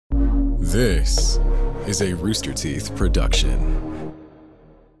This is a Rooster Teeth production.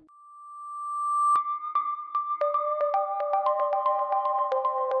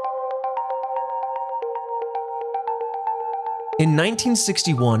 In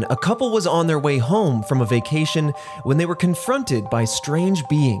 1961, a couple was on their way home from a vacation when they were confronted by strange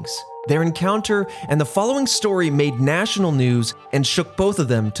beings. Their encounter and the following story made national news and shook both of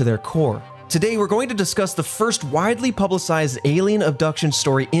them to their core. Today, we're going to discuss the first widely publicized alien abduction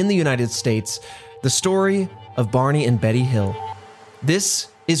story in the United States, the story of Barney and Betty Hill. This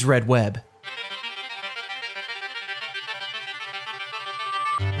is Red Web.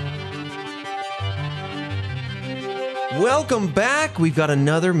 Welcome back. We've got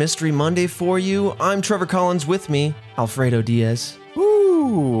another Mystery Monday for you. I'm Trevor Collins, with me, Alfredo Diaz.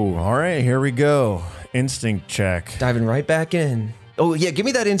 Ooh, all right, here we go. Instinct check. Diving right back in. Oh, yeah, give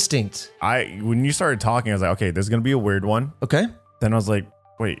me that instinct. When you started talking, I was like, okay, this is going to be a weird one. Okay. Then I was like,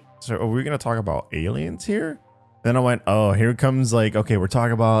 wait, so are we going to talk about aliens here? Then I went, oh, here comes okay, we're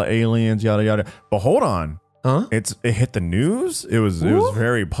talking about aliens, yada, yada. But hold on. Huh? It hit the news. It was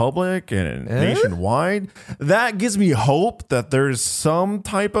very public and nationwide. That gives me hope that there's some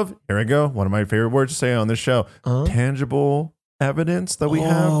type of, here we go, one of my favorite words to say on this show, tangible evidence that we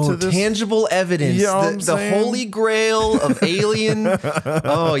have to this. Tangible evidence. You know the holy grail of alien.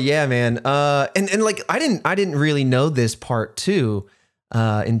 Oh yeah, man. And like I didn't really know this part too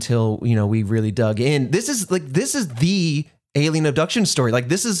until we really dug in. This is the alien abduction story. Like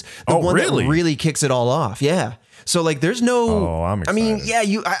this is the one that really kicks it all off. Yeah. So like there's no I'm excited. I mean,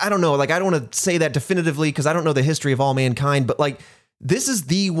 yeah, I don't know. Like I don't want to say that definitively because I don't know the history of all mankind, but like this is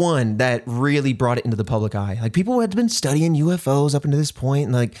the one that really brought it into the public eye. Like people had been studying UFOs up until this point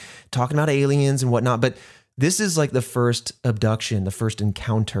and like talking about aliens and whatnot, but this is like the first abduction, the first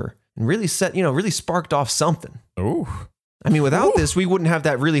encounter, and really really sparked off something. Ooh. I mean, without this, we wouldn't have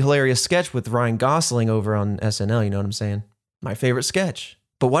that really hilarious sketch with Ryan Gosling over on SNL. You know what I'm saying? My favorite sketch.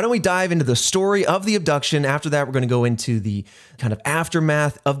 But why don't we dive into the story of the abduction? After that, we're going to go into the kind of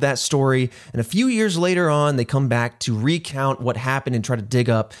aftermath of that story. And a few years later on, they come back to recount what happened and try to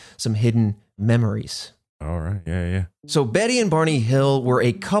dig up some hidden memories. All right. Yeah. So Betty and Barney Hill were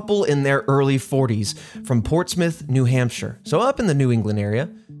a couple in their early 40s from Portsmouth, New Hampshire. So up in the New England area.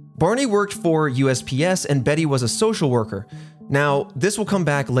 Barney worked for USPS and Betty was a social worker. Now, this will come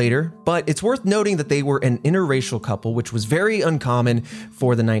back later, but it's worth noting that they were an interracial couple, which was very uncommon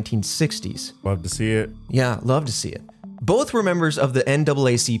for the 1960s. Love to see it. Yeah, love to see it. Both were members of the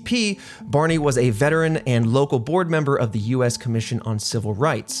NAACP. Barney was a veteran and local board member of the U.S. Commission on Civil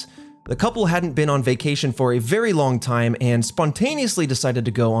Rights. The couple hadn't been on vacation for a very long time and spontaneously decided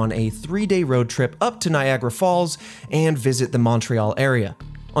to go on a 3-day road trip up to Niagara Falls and visit the Montreal area.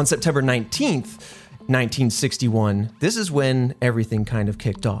 On September 19th, 1961, this is when everything kind of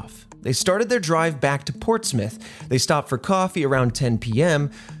kicked off. They started their drive back to Portsmouth. They stopped for coffee around 10 p.m.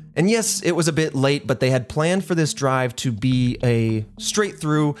 And yes, it was a bit late, but they had planned for this drive to be a straight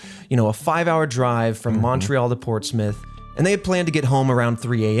through, a 5-hour drive from Montreal to Portsmouth. And they had planned to get home around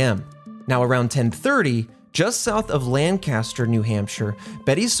 3 a.m. Now around 10:30, just south of Lancaster, New Hampshire,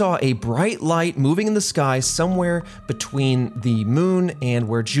 Betty saw a bright light moving in the sky somewhere between the moon and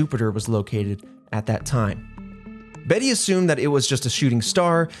where Jupiter was located at that time. Betty assumed that it was just a shooting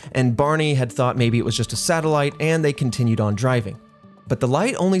star, and Barney had thought maybe it was just a satellite, and they continued on driving. But the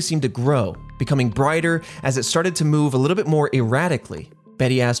light only seemed to grow, becoming brighter as it started to move a little bit more erratically.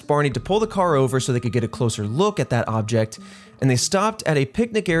 Betty asked Barney to pull the car over so they could get a closer look at that object, and they stopped at a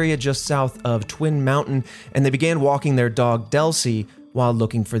picnic area just south of Twin Mountain, and they began walking their dog Delcy while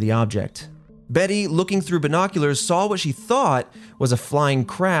looking for the object. Betty, looking through binoculars, saw what she thought was a flying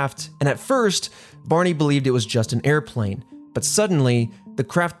craft, and at first, Barney believed it was just an airplane. But suddenly, the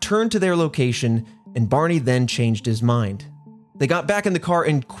craft turned to their location, and Barney then changed his mind. They got back in the car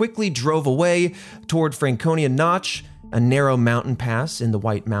and quickly drove away toward Franconia Notch, a narrow mountain pass in the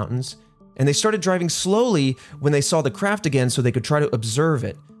White Mountains, and they started driving slowly when they saw the craft again so they could try to observe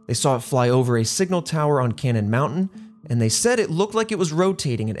it. They saw it fly over a signal tower on Cannon Mountain, and they said it looked like it was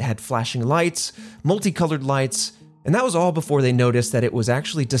rotating and it had flashing lights, multicolored lights, and that was all before they noticed that it was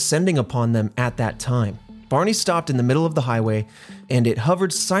actually descending upon them at that time. Barney stopped in the middle of the highway, and it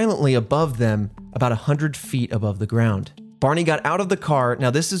hovered silently above them about 100 feet above the ground. Barney got out of the car.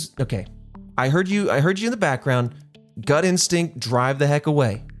 Now this is, okay, I heard you in the background. Gut instinct, drive the heck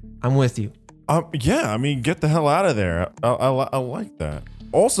away. I'm with you. Yeah, I mean, get the hell out of there. I like that.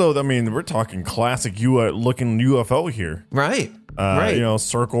 Also, I mean, we're talking classic looking UFO here. Right. Right.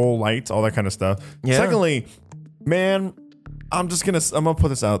 Circle, lights, all that kind of stuff. Yeah. Secondly, man, I'm gonna put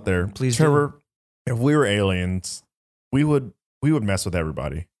this out there. Please, Trevor, if we were aliens, we would mess with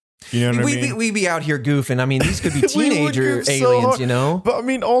everybody. You know what I mean? We be out here goofing. I mean, these could be We would teenager goof so aliens, hard. you know? But I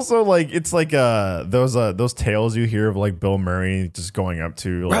mean, also like it's like those tales you hear of like Bill Murray just going up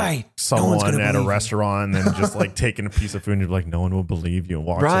to like Right. No one's someone gonna at a believe you. restaurant and just like taking a piece of food and you're like, no one will believe you, and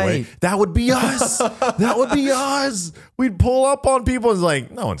walks away. Right. That would be us. That would be us. We'd pull up on people and it's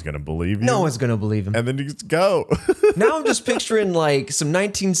like, no one's gonna believe you. No one's going to believe him. And then you just go. Now I'm just picturing like some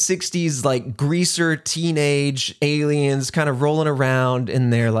 1960s like greaser teenage aliens kind of rolling around in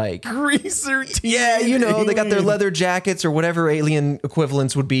their like Greaser teen yeah, you know, they got their alien. leather jackets or whatever alien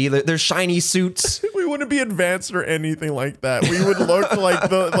equivalents would be. Their shiny suits. We wouldn't be advanced or anything like that. We would look like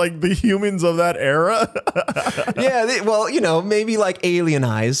the humans of that era. Yeah, well, you know, maybe like alien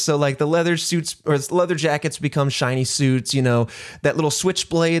eyes. So like the leather suits or leather jackets become shiny suits, you know, that little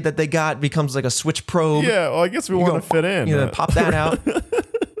switchblade that they got becomes like a switch probe. Yeah, well, I guess we want to fit in. You know, pop that out.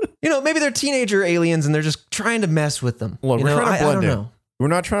 You know, maybe they're teenager aliens and they're just trying to mess with them. Look, you we're know, trying to blend I in. don't know. We're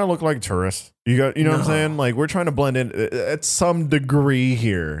not trying to look like tourists. You know what I'm No. saying? Like we're trying to blend in at some degree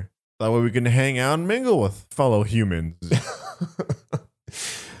here. That way we can hang out and mingle with fellow humans.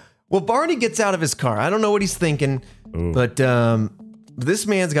 Well, Barney gets out of his car. I don't know what he's thinking, Ooh. but this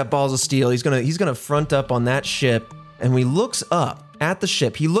man's got balls of steel. He's gonna front up on that ship, and when he looks up at the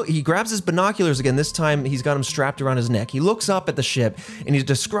ship, he grabs his binoculars again. This time he's got them strapped around his neck. He looks up at the ship, and he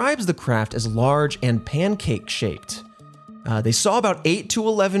describes the craft as large and pancake shaped. They saw about 8 to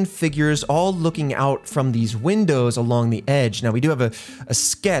 11 figures all looking out from these windows along the edge. Now, we do have a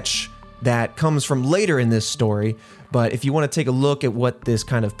sketch that comes from later in this story, but if you want to take a look at what this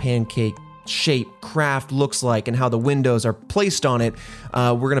kind of pancake shaped craft looks like and how the windows are placed on it,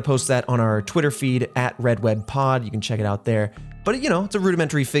 we're going to post that on our Twitter feed at RedWedPod. You can check it out there. But, you know, it's a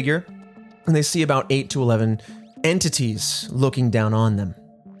rudimentary figure, and they see about 8 to 11 entities looking down on them.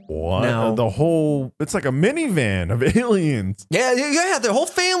 What? Now- It's like a minivan of aliens. Yeah, their whole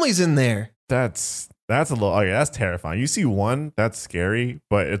family's in there. That's a little, okay, that's terrifying. You see one, that's scary,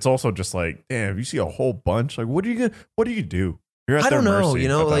 but it's also just like, damn, if you see a whole bunch, like what do you do? You're at I their don't know, mercy you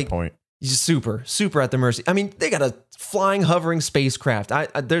know, at like- that point. He's super at the mercy. I mean, they got a flying, hovering spacecraft.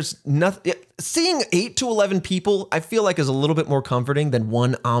 There's nothing. Seeing 8 to 11 people, I feel like is a little bit more comforting than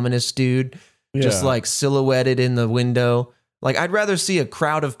one ominous dude just Yeah. like silhouetted in the window. Like, I'd rather see a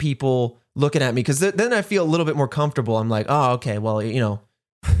crowd of people looking at me because then I feel a little bit more comfortable. I'm like, oh, okay, well, you know,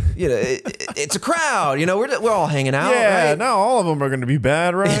 it's a crowd. You know, we're all hanging out. Yeah, right? now all of them are going to be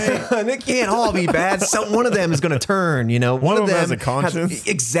bad, right? And it can't all be bad. One of them is going to turn, you know. One of them has a conscience.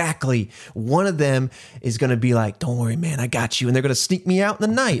 Exactly. One of them is going to be like, don't worry, man, I got you. And they're going to sneak me out in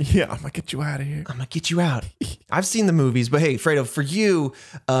the night. Yeah, I'm going to get you out of here. I'm going to get you out. I've seen the movies, but hey, Fredo, for you,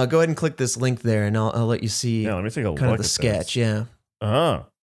 go ahead and click this link there and I'll let you see Yeah, let me take a look kind of at the this. sketch. Yeah.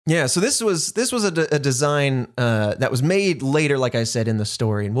 Yeah, So this was a design that was made later, like I said, in the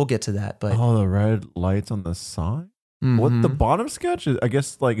story, and we'll get to that. But Oh, the red lights on the side? What the Mhm. bottom sketch is? I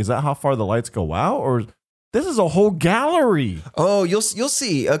guess like is that how far the lights go out, or this is a whole gallery? Oh, you'll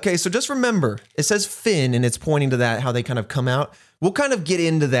see. Okay, so just remember, it says fin, and it's pointing to that, how they kind of come out. We'll kind of get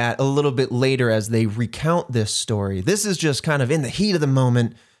into that a little bit later as they recount this story. This is just kind of in the heat of the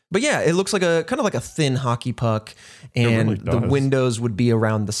moment. But yeah, it looks like a kind of like a thin hockey puck, and really the does. windows would be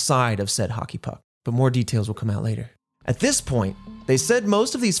around the side of said hockey puck. But more details will come out later. At this point, they said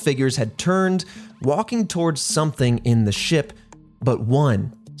most of these figures had turned, walking towards something in the ship, but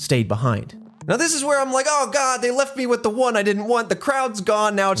one stayed behind. Now this is where I'm like, oh God, they left me with the one I didn't want. The crowd's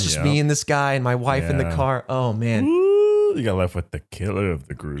gone. Now it's just Yeah. me and this guy and my wife in the Yeah. car. Oh man. Ooh, you got left with the killer of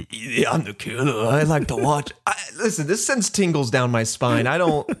the group. Yeah, I'm the killer. I like to watch. Listen, this sends tingles down my spine. I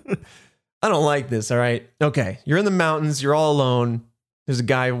don't like this. All right. Okay. You're in the mountains. You're all alone. There's a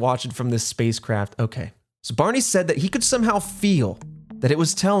guy watching from this spacecraft. Okay. So Barney said that he could somehow feel that it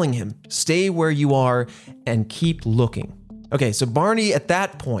was telling him, stay where you are and keep looking. Okay. So Barney at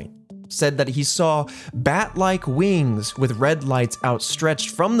that point said that he saw bat-like wings with red lights outstretched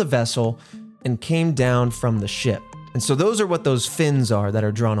from the vessel and came down from the ship. And so those are what those fins are that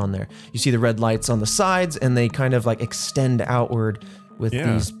are drawn on there. You see the red lights on the sides and they kind of like extend outward with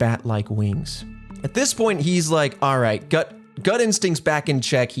Yeah. these bat-like wings. At this point, he's like, all right, gut instincts back in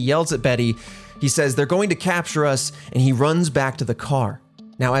check. He yells at Betty. He says they're going to capture us, and he runs back to the car.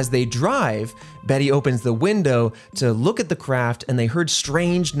 Now, as they drive, Betty opens the window to look at the craft, and they heard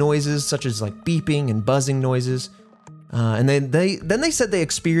strange noises such as like beeping and buzzing noises. And then they said they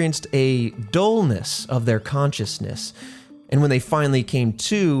experienced a dullness of their consciousness. And when they finally came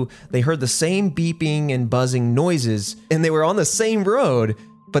to, they heard the same beeping and buzzing noises, and they were on the same road,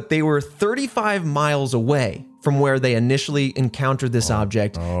 but they were 35 miles away from where they initially encountered this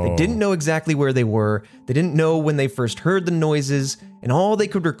object. They didn't know exactly where they were. They didn't know when they first heard the noises. And all they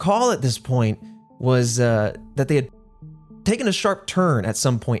could recall at this point was that they had taken a sharp turn at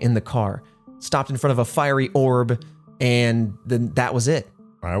some point in the car, stopped in front of a fiery orb, and then that was it.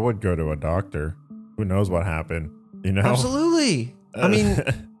 I would go to a doctor. Who knows what happened, you know? Absolutely. I mean,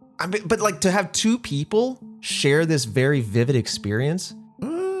 but like to have two people share this very vivid experience.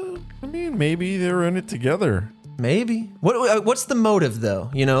 I mean, maybe they were in it together. Maybe. What's the motive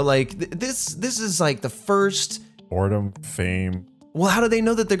though? You know, like this is like the first boredom, fame. Well, how do they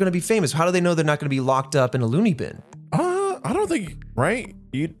know that they're going to be famous? How do they know they're not going to be locked up in a loony bin? I don't think, right?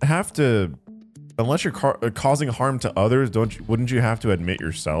 You'd have to, unless you're causing harm to others, wouldn't you have to admit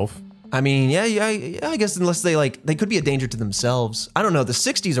yourself? I mean, yeah, I guess unless they could be a danger to themselves. I don't know. The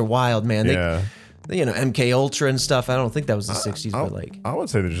 60s are wild, man. Yeah. You know, MK Ultra and stuff. I don't think that was the 60s, but like, I would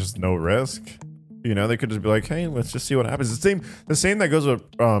say there's just no risk. You know, they could just be like, hey, let's just see what happens. The same that goes with,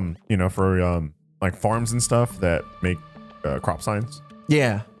 you know, for like farms and stuff that make crop signs.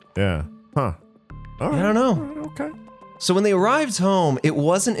 Yeah. Yeah. Huh. All right. I don't know. All right, okay. So when they arrived home, it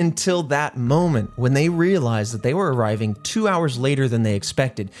wasn't until that moment when they realized that they were arriving 2 hours later than they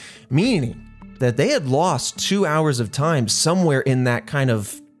expected, meaning that they had lost 2 hours of time somewhere in that kind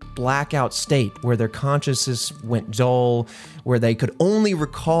of blackout state where their consciousness went dull, where they could only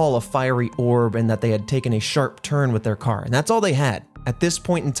recall a fiery orb and that they had taken a sharp turn with their car. And that's all they had. At this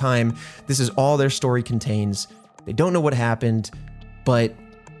point in time, this is all their story contains. They don't know what happened, but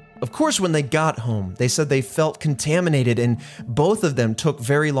of course, when they got home, they said they felt contaminated and both of them took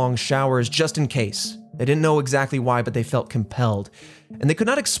very long showers just in case. They didn't know exactly why, but they felt compelled. And they could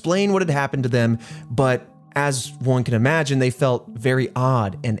not explain what had happened to them, but as one can imagine, they felt very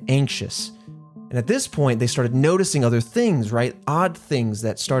odd and anxious. And at this point, they started noticing other things, right? Odd things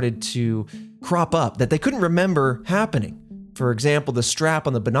that started to crop up that they couldn't remember happening. For example, the strap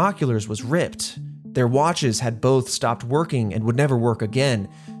on the binoculars was ripped. Their watches had both stopped working and would never work again.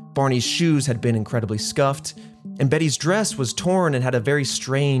 Barney's shoes had been incredibly scuffed, and Betty's dress was torn and had a very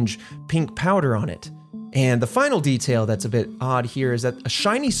strange pink powder on it. And the final detail that's a bit odd here is that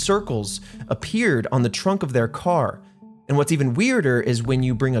shiny circles appeared on the trunk of their car. And what's even weirder is when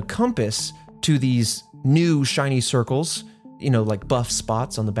you bring a compass to these new shiny circles, you know, like buff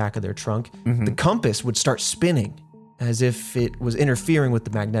spots on the back of their trunk, the compass would start spinning as if it was interfering with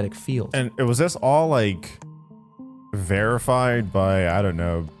the magnetic field. And was this all like verified by, I don't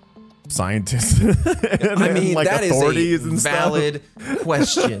know, scientists? I mean, like that authorities is a and valid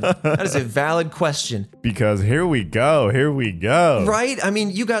question. That is a valid question. Because here we go. Right? I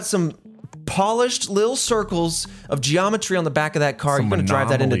mean, you got some polished little circles of geometry on the back of that car. Some You're going to drive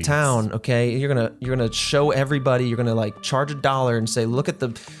that into anomalies. town, okay? You're going to show everybody, you're going to like charge $1 and say, "Look at the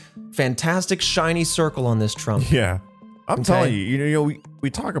fantastic shiny circle on this trunk." Yeah. I'm Okay. telling you, you know, we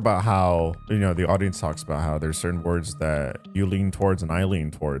talk about how, you know, the audience talks about how there's certain words that you lean towards and I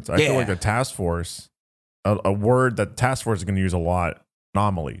lean towards. I feel like the task force, a word that task force is going to use a lot,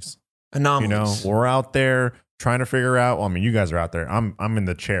 anomalies. Anomalies. You know, we're out there trying to figure out, well, I mean, you guys are out there. I'm in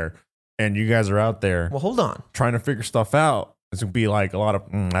the chair and you guys are out there Well, hold on. trying to figure stuff out. It's going to be like a lot of,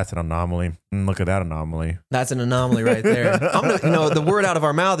 that's an anomaly. Look at that anomaly. That's an anomaly right there. The word out of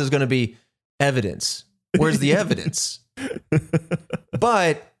our mouth is going to be evidence. Where's the evidence?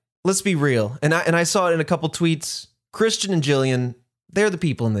 But let's be real. And I saw it in a couple tweets. Christian and Jillian, they're the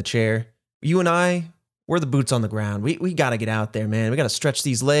people in the chair. You and I, we're the boots on the ground. We got to get out there, man. We got to stretch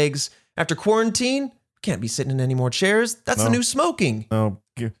these legs. After quarantine, we can't be sitting in any more chairs. That's the new smoking. No,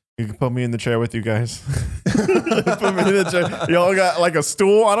 you can put me in the chair with you guys. Put me in the chair. Y'all got like a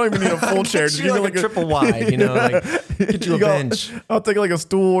stool? I don't even need a full chair. Get you like a triple wide, you know, like get you a bench. I'll take like a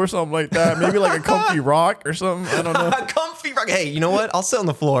stool or something like that. Maybe like a comfy rock or something. I don't know. Comfy rock. Hey, you know what? I'll sit on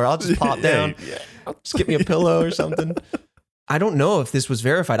the floor. I'll just pop down. Just get me a pillow or something. I don't know if this was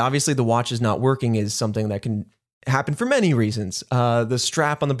verified. Obviously, the watch is not working is something that can happen for many reasons. The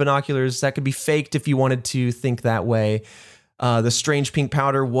strap on the binoculars, that could be faked if you wanted to think that way. The strange pink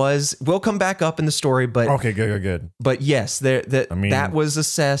powder will come back up in the story, but Okay, good. But yes, that was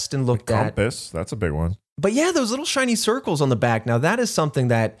assessed and looked at. Compass, that's a big one. But yeah, those little shiny circles on the back. Now that is something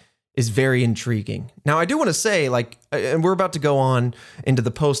that is very intriguing. Now I do want to say, like, and we're about to go on into the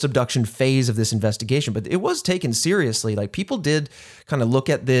post-abduction phase of this investigation, but it was taken seriously. Like people did kind of look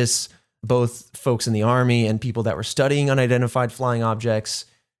at this, both folks in the Army and people that were studying unidentified flying objects,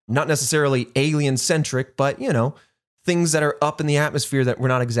 not necessarily alien-centric, but, you know, things that are up in the atmosphere that we're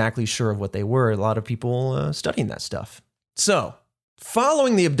not exactly sure of what they were. A lot of people studying that stuff. So,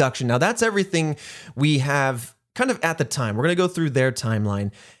 following the abduction, now that's everything we have kind of at the time. We're going to go through their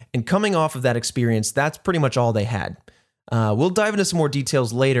timeline. And coming off of that experience, that's pretty much all they had. We'll dive into some more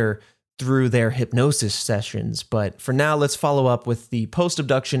details later through their hypnosis sessions. But for now, let's follow up with the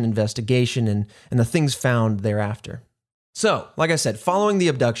post-abduction investigation and the things found thereafter. So, like I said, following the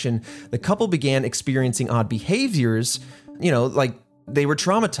abduction, the couple began experiencing odd behaviors, like they were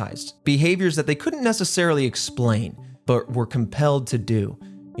traumatized. Behaviors that they couldn't necessarily explain, but were compelled to do.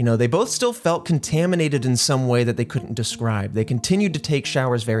 They both still felt contaminated in some way that they couldn't describe. They continued to take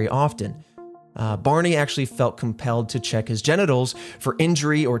showers very often. Barney actually felt compelled to check his genitals for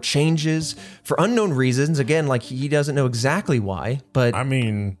injury or changes for unknown reasons. Again, like he doesn't know exactly why, but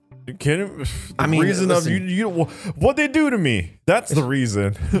reason listen, of you what they do to me. That's the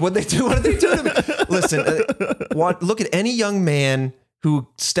reason. What did they do to me? Listen, look at any young man who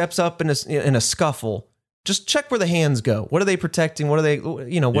steps up in a scuffle. Just check where the hands go. What are they protecting? What are they,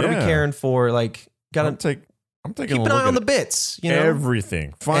 what are we caring for? Like, I'm taking keep an eye on the bits.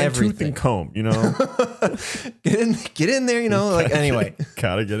 Everything. Fine tooth and comb. Get in there. Anyway,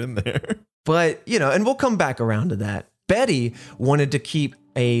 gotta get in there. But and we'll come back around to that. Betty wanted to keep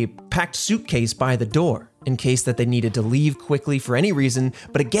a packed suitcase by the door in case that they needed to leave quickly for any reason.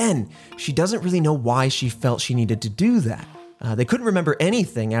 But again, she doesn't really know why she felt she needed to do that. They couldn't remember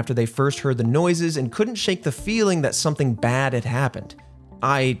anything after they first heard the noises and couldn't shake the feeling that something bad had happened.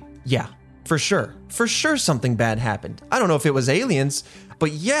 For sure something bad happened. I don't know if it was aliens,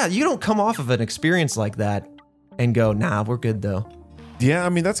 but yeah, you don't come off of an experience like that and go, nah, we're good though. Yeah, I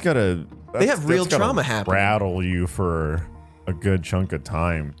mean, they have real trauma happen. Rattle you for a good chunk of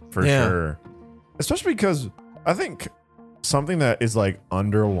time, for sure. Especially because I think something that is like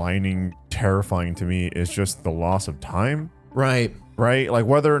underlining terrifying to me is just the loss of time. Right. Like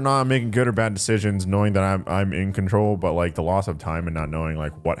whether or not I'm making good or bad decisions, knowing that I'm in control, but like the loss of time and not knowing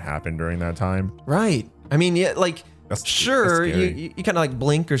like what happened during that time. Right. I mean, yeah, like that's you kind of like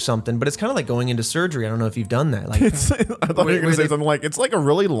blink or something, but it's kind of like going into surgery. I don't know if you've done that. Like, I thought you were going to say something like, it's like a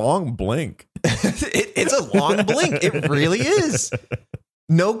really long blink. It's a long blink. It really is.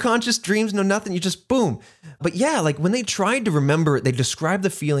 No conscious dreams, no nothing. You just boom. But yeah, like when they tried to remember it, they described the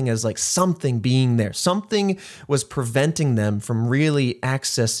feeling as like something being there. Something was preventing them from really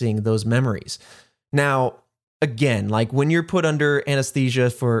accessing those memories. Now, again, like when you're put under anesthesia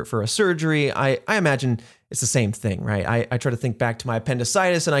for a surgery, I imagine it's the same thing, right? I try to think back to my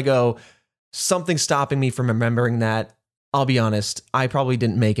appendicitis and I go, something's stopping me from remembering that. I'll be honest, I probably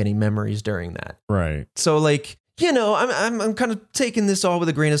didn't make any memories during that. Right. So like, I'm kind of taking this all with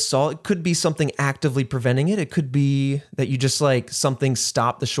a grain of salt. It could be something actively preventing it. It could be that you just like something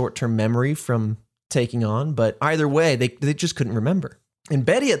stopped the short-term memory from taking on. But either way, they just couldn't remember. And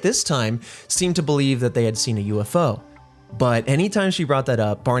Betty at this time seemed to believe that they had seen a UFO. But anytime she brought that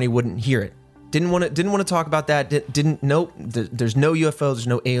up, Barney wouldn't hear it. Didn't want to talk about that. Nope. There's no UFO. There's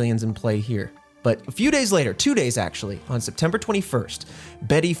no aliens in play here. But a few days later, 2 days actually, on September 21st,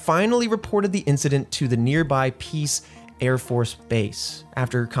 Betty finally reported the incident to the nearby Peace Air Force Base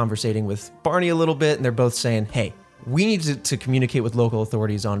after conversating with Barney a little bit, and they're both saying, hey, we need to communicate with local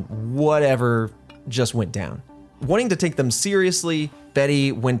authorities on whatever just went down. Wanting to take them seriously,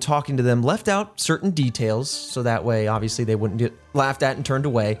 Betty, when talking to them, left out certain details, so that way, obviously, they wouldn't get laughed at and turned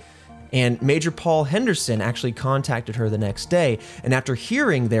away. And Major Paul Henderson actually contacted her the next day, and after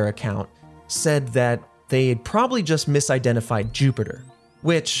hearing their account, said that they had probably just misidentified Jupiter,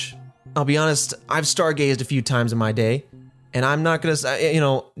 which, I'll be honest, I've stargazed a few times in my day, and I'm not going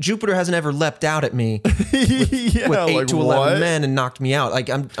to, Jupiter hasn't ever leapt out at me with 8 to 11 men and knocked me out. Like,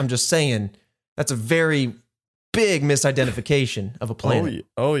 I'm just saying, that's a very big misidentification of a planet.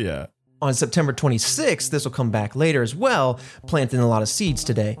 Oh, yeah. On September 26th, this will come back later as well, planting a lot of seeds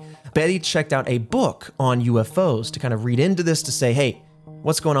today. Betty checked out a book on UFOs to kind of read into this to say, hey,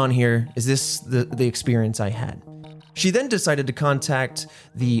 what's going on here? Is this the experience I had? She then decided to contact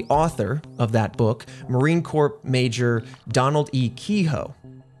the author of that book, Marine Corps Major Donald E. Kehoe.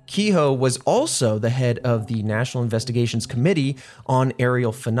 Kehoe was also the head of the National Investigations Committee on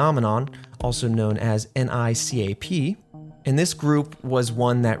Aerial Phenomenon, also known as NICAP, and this group was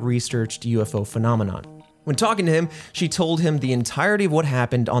one that researched UFO phenomenon. When talking to him, she told him the entirety of what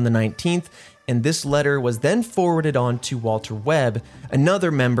happened on the 19th, and this letter was then forwarded on to Walter Webb,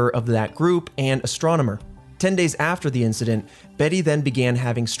 another member of that group and astronomer. 10 days after the incident, Betty then began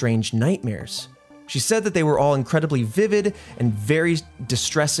having strange nightmares. She said that they were all incredibly vivid and very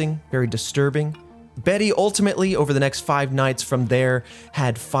distressing, very disturbing. Betty ultimately, over the next 5 nights from there,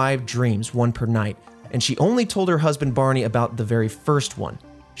 had 5 dreams, 1 per night, and she only told her husband Barney about the very first one.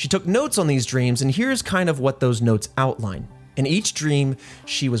 She took notes on these dreams, and here's kind of what those notes outline. In each dream,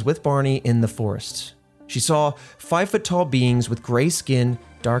 she was with Barney in the forest. She saw 5-foot-tall beings with gray skin,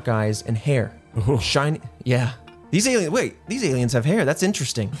 dark eyes, and hair. Shiny. Yeah. These aliens have hair. That's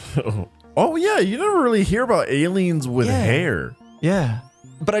interesting. Oh yeah, you never really hear about aliens with hair. Yeah.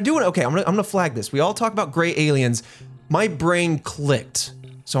 But I do want to, okay, I'm gonna flag this. We all talk about gray aliens. My brain clicked.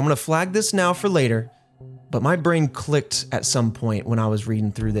 So I'm gonna flag this now for later. But my brain clicked at some point when I was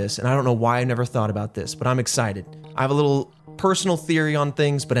reading through this, and I don't know why I never thought about this, but I'm excited. I have a little personal theory on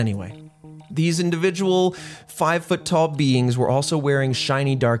things, but anyway. These individual 5-foot-tall beings were also wearing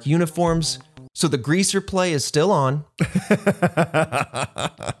shiny dark uniforms, so the greaser play is still on.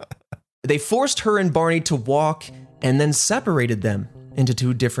 They forced her and Barney to walk and then separated them into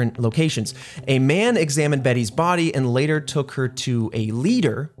 2 different locations. A man examined Betty's body and later took her to a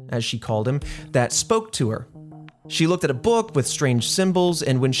leader, as she called him, that spoke to her. She looked at a book with strange symbols,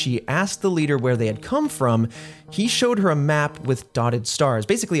 and when she asked the leader where they had come from, he showed her a map with dotted stars,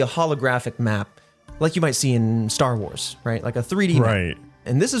 basically a holographic map, like you might see in Star Wars, right? Like a 3D map.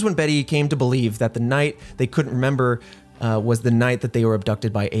 And this is when Betty came to believe that the night they couldn't remember was the night that they were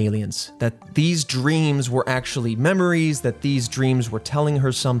abducted by aliens. That these dreams were actually memories, that these dreams were telling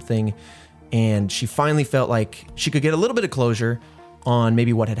her something, and she finally felt like she could get a little bit of closure on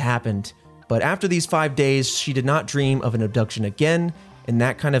maybe what had happened. But after these 5 days, she did not dream of an abduction again, and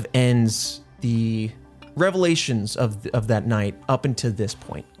that kind of ends the revelations of that night up until this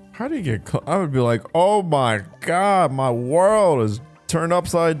point. How do you get I would be like, oh my God, my world is turned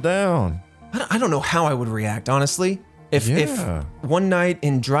upside down. I don't know how I would react, honestly. If one night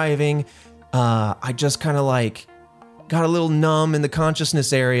in driving, I just kind of like got a little numb in the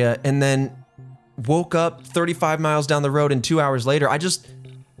consciousness area and then woke up 35 miles down the road and 2 hours later, I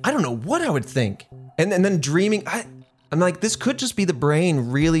don't know what I would think. And then dreaming, I'm like, this could just be the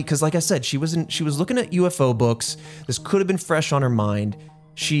brain really, because like I said, she was looking at UFO books. This could have been fresh on her mind.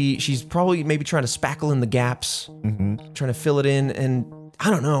 She's probably maybe trying to spackle in the gaps, trying to fill it in, and I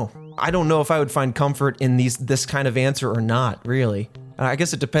don't know. I don't know if I would find comfort in this kind of answer or not, really. I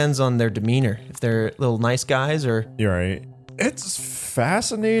guess it depends on their demeanor, if they're little nice guys or... You're right. It's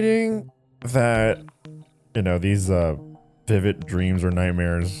fascinating that, these vivid dreams or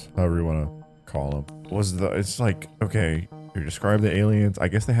nightmares, however you want to call them, it's like, okay, you describe the aliens. I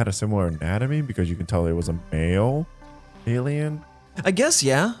guess they had a similar anatomy because you can tell it was a male alien. I guess,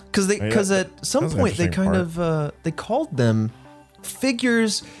 yeah, because at some point they kind of they called them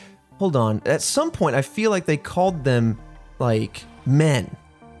figures. Hold on, at some point I feel like they called them like men,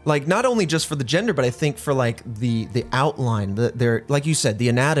 like not only just for the gender, but I think for like the outline. They're like you said, the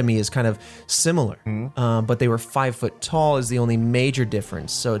anatomy is kind of similar, but they were 5 foot tall is the only major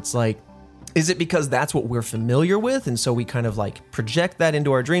difference. So it's like, is it because that's what we're familiar with, and so we kind of like project that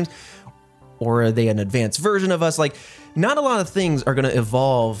into our dreams? Or are they an advanced version of us? Like, not a lot of things are going to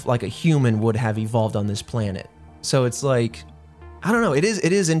evolve like a human would have evolved on this planet. So it's like, I don't know. It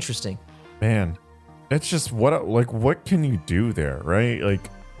is interesting. Man, it's just what can you do there, right? Like,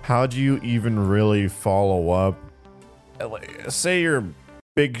 how do you even really follow up? Like, say you're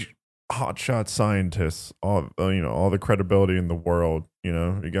big hotshot scientists, all the credibility in the world.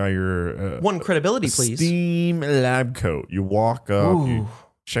 You got your one credibility, please. Steam lab coat. You walk up. You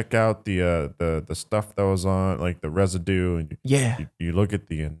check out the stuff that was on, like the residue, and you look at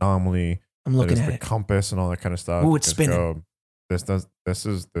the anomaly. I'm looking at the compass and all that kind of stuff. Ooh, it's spinning. This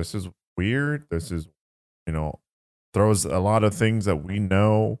is weird. This is throws a lot of things that we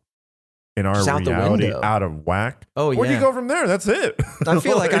know in our reality out of whack. Oh yeah. Where do you go from there? That's it. I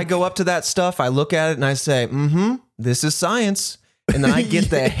feel like I go up to that stuff, I look at it, and I say, this is science. And then I get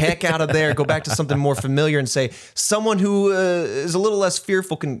the heck out of there, go back to something more familiar and say, someone who is a little less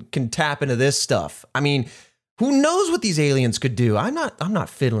fearful can tap into this stuff. I mean, who knows what these aliens could do? I'm not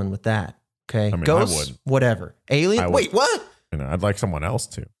fiddling with that. Okay. I mean, ghosts, whatever. Alien? Wait, what? I'd like someone else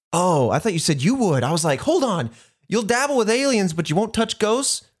to. Oh, I thought you said you would. I was like, hold on. You'll dabble with aliens, but you won't touch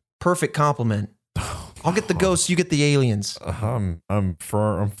ghosts? Perfect compliment. I'll get the ghosts, you get the aliens. I'm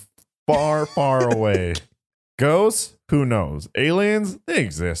far away. Ghosts? Who knows? Aliens? They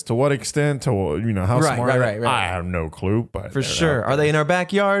exist. To what extent? To how smart? Right. I have no clue. But for sure, are they in our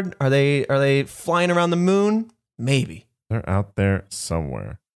backyard? Are they flying around the moon? Maybe they're out there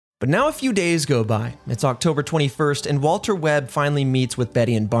somewhere. But now a few days go by. It's October 21st, and Walter Webb finally meets with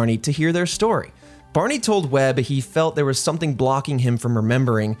Betty and Barney to hear their story. Barney told Webb he felt there was something blocking him from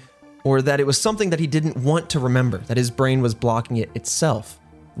remembering, or that it was something that he didn't want to remember, that his brain was blocking it itself.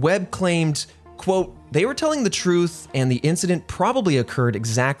 Webb claimed, quote, they were telling the truth and the incident probably occurred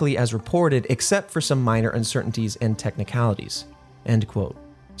exactly as reported, except for some minor uncertainties and technicalities, end quote.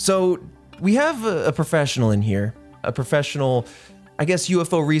 So we have a professional in here, a professional, I guess,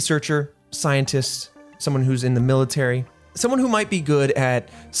 UFO researcher, scientist, someone who's in the military, someone who might be good at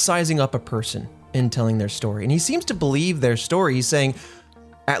sizing up a person and telling their story. And he seems to believe their story. He's saying,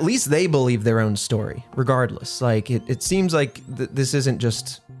 at least they believe their own story, regardless. Like, it seems like this isn't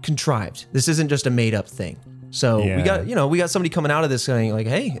just contrived. This isn't just a made up thing. So we got somebody coming out of this saying like,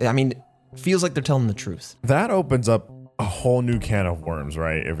 hey, I mean, it feels like they're telling the truth. That opens up a whole new can of worms,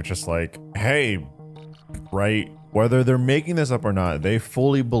 right? If it's just like, hey, right, whether they're making this up or not, they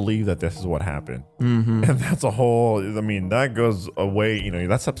fully believe that this is what happened. And that's a whole, I mean, that goes away,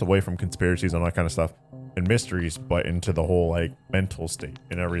 that steps away from conspiracies and all that kind of stuff and mysteries, but into the whole like mental state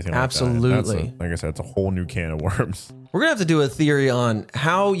and everything. Absolutely. Like that. Like I said, it's a whole new can of worms. We're gonna have to do a theory on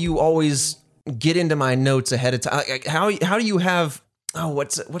how you always get into my notes ahead of time. Like, how do you have,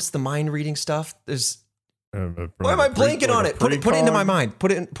 what's the mind reading stuff? There's, why am I blanking on it? Put it into my mind.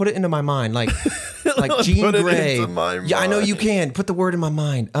 Put it into my mind. Like Jean Grey. Yeah, I know you can. Put the word in my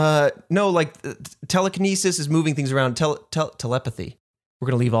mind. No, like telekinesis is moving things around. Telepathy. We're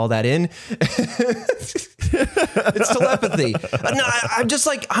gonna leave all that in. It's telepathy. No, I'm just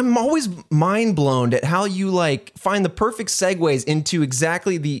like, I'm always mind blown at how you like find the perfect segues into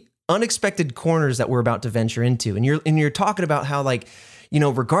exactly the unexpected corners that we're about to venture into. And you're talking about how like,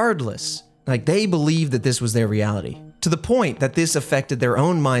 regardless, like they believed that this was their reality to the point that this affected their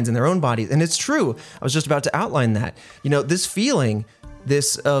own minds and their own bodies. And it's true. I was just about to outline that. This feeling,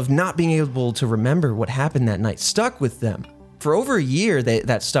 this of not being able to remember what happened that night stuck with them. For over a year,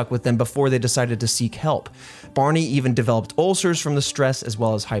 that stuck with them before they decided to seek help. Barney even developed ulcers from the stress as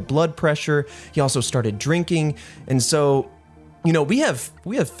well as high blood pressure. He also started drinking. And so, we have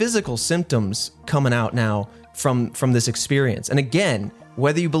physical symptoms coming out now from this experience. And again,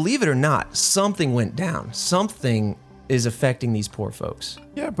 whether you believe it or not, something went down. Something is affecting these poor folks.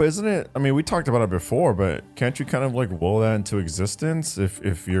 Yeah, but isn't it? I mean, we talked about it before, but can't you kind of like will that into existence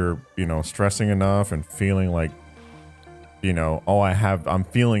if you're, stressing enough and feeling like, I'm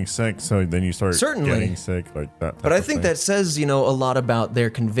feeling sick, so then you start getting sick like that. But I think that says, a lot about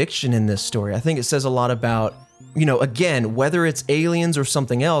their conviction in this story. I think it says a lot about, again, whether it's aliens or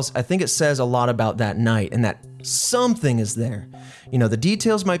something else, I think it says a lot about that night and that something is there. The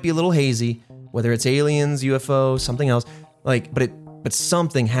details might be a little hazy, whether it's aliens, UFO, something else, but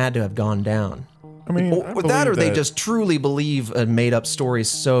something had to have gone down. I mean, or they just truly believe a made up story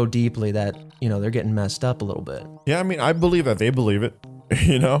so deeply that, they're getting messed up a little bit. Yeah, I mean, I believe that they believe it.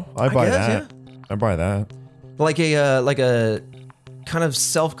 I buy that. Yeah. I buy that. Like a kind of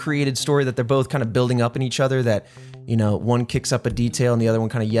self-created story that they're both kind of building up in each other, that, one kicks up a detail and the other one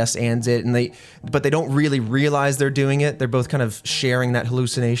kind of yes-ands it, but they don't really realize they're doing it. They're both kind of sharing that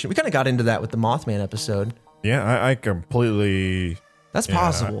hallucination. We kind of got into that with the Mothman episode. Yeah, I completely... That's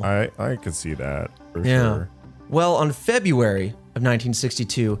possible. I could see that for sure. Well, on February of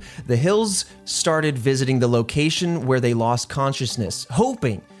 1962, the Hills started visiting the location where they lost consciousness,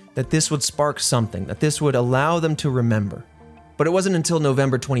 hoping that this would spark something, that this would allow them to remember. But it wasn't until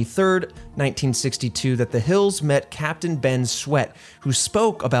November 23rd, 1962, that the Hills met Captain Ben Sweat, who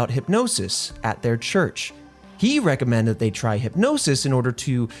spoke about hypnosis at their church. He recommended they try hypnosis in order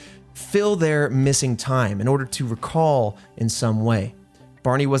to fill their missing time, in order to recall in some way.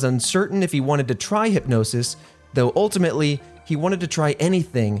 Barney was uncertain if he wanted to try hypnosis, though ultimately he wanted to try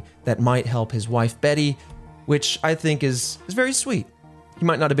anything that might help his wife Betty, which I think is very sweet. He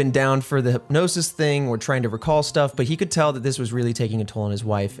might not have been down for the hypnosis thing or trying to recall stuff, but he could tell that this was really taking a toll on his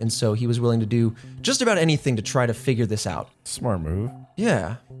wife, and so he was willing to do just about anything to try to figure this out. Smart move.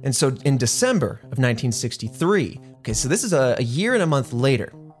 Yeah. And so in December of 1963, okay, so this is a year and a month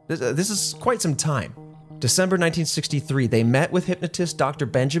later. This is quite some time. December 1963, they met with hypnotist Dr.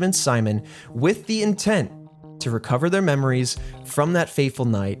 Benjamin Simon with the intent to recover their memories from that fateful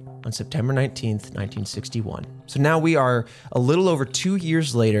night on September 19th, 1961. So now we are a little over 2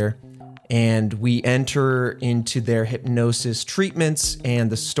 years later, and we enter into their hypnosis treatments and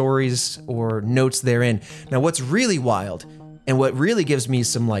the stories or notes therein. Now, what's really wild, and what really gives me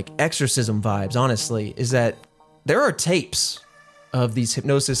some like exorcism vibes, honestly, is that there are tapes of these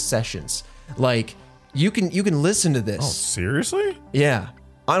hypnosis sessions. Like, you can listen to this. Oh, seriously? Yeah.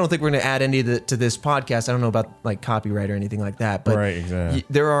 I don't think we're going to add any to this podcast. I don't know about like copyright or anything like that, but right, exactly.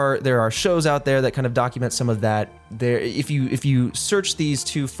 there are shows out there that kind of document some of that. There, if you search these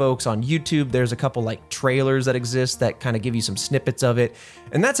two folks on YouTube, there's a couple like trailers that exist that kind of give you some snippets of it,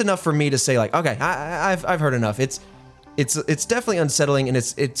 and that's enough for me to say like, okay, I've heard enough. It's definitely unsettling, and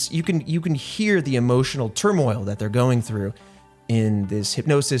it's you can hear the emotional turmoil that they're going through in this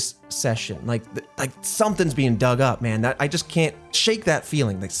hypnosis session. Like something's being dug up, man. That I just can't shake that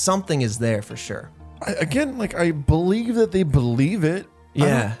feeling. Like something is there for sure. I believe that they believe it.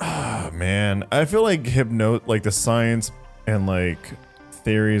 Yeah. man, I feel like like the science and like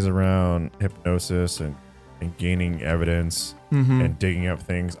theories around hypnosis and gaining evidence and digging up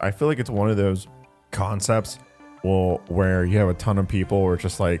things. I feel like it's one of those concepts where you have a ton of people where it's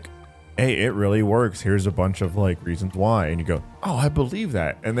just like, hey, it really works. Here's a bunch of like reasons why. And you go, oh, I believe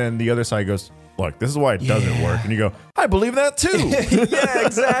that. And then the other side goes, look, this is why it doesn't work. And you go, I believe that too. Yeah,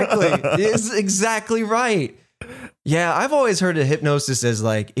 exactly. It's exactly right. Yeah, I've always heard of hypnosis as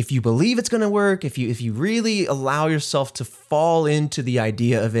like, if you believe it's going to work, if you really allow yourself to fall into the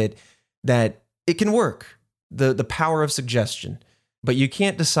idea of it, that it can work. The power of suggestion. But you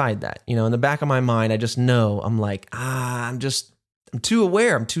can't decide that. You know, in the back of my mind, I just know I'm like, I'm too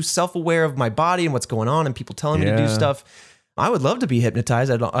aware. I'm too self-aware of my body and what's going on and people telling me to do stuff. I would love to be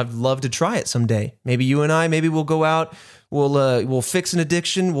hypnotized. I'd love to try it someday. Maybe you and I, maybe we'll go out, we'll fix an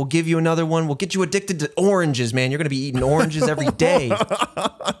addiction, we'll give you another one, we'll get you addicted to oranges, man. You're going to be eating oranges every day.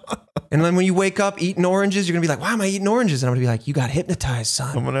 And then when you wake up eating oranges, you're going to be like, why am I eating oranges? And I'm going to be like, you got hypnotized,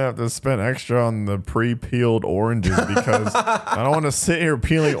 son. I'm going to have to spend extra on the pre-peeled oranges because I don't want to sit here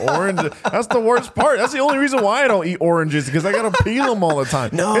peeling oranges. That's the worst part. That's the only reason why I don't eat oranges, because I got to peel them all the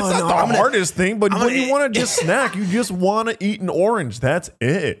time. It's not the hardest thing, but when you want to just snack, you just want to eat an orange. That's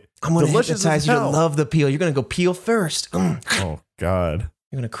it. I'm going to hypnotize you to love the peel. You're going to go peel first. Oh, God.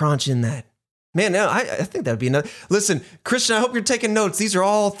 You're going to crunch in that. Man, no, I think that'd be enough. Listen, Christian, I hope you're taking notes. These are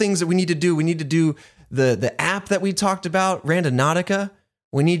all things that we need to do. We need to do the app that we talked about, Randonautica.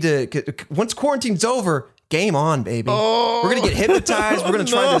 We need to, once quarantine's over, game on, baby. We're going to get hypnotized. We're going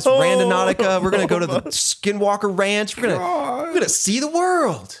to try this Randonautica. We're going to go to the Skinwalker Ranch. We're going to see the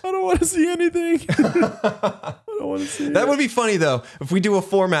world. I don't want to see anything. I don't want to see That would be funny, though, if we do a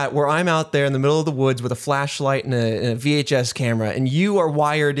format where I'm out there in the middle of the woods with a flashlight and a VHS camera, and you are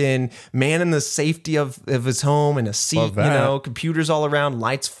wired in, man in the safety of his home and a seat, computers all around,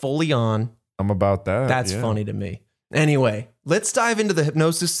 lights fully on. I'm about that. That's funny to me. Anyway, let's dive into the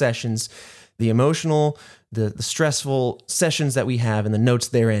hypnosis sessions, the emotional, the stressful sessions that we have and the notes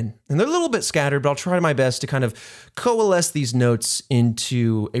therein. And they're a little bit scattered, but I'll try my best to kind of coalesce these notes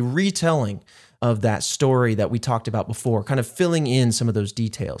into a retelling of that story that we talked about before, kind of filling in some of those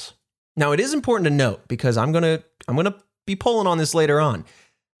details. Now, it is important to note, because I'm gonna be pulling on this later on.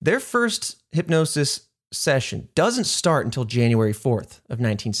 Their first hypnosis session doesn't start until January 4th of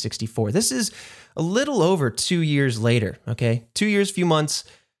 1964. This is a little over 2 years later, okay? 2 years, few months.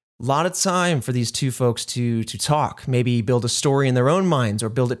 A lot of time for these two folks to talk, maybe build a story in their own minds or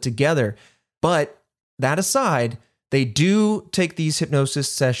build it together. But that aside, they do take these hypnosis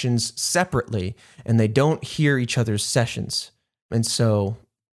sessions separately, and they don't hear each other's sessions. And so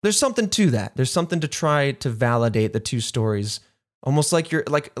there's something to that. There's something to try to validate the two stories, almost like you're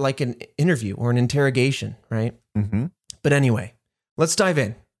like an interview or an interrogation, right? Mm-hmm. But anyway, let's dive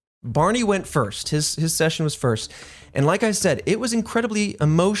in. Barney went first. His session was first. And like I said, it was incredibly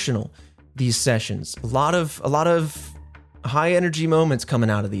emotional, these sessions. A lot of high energy moments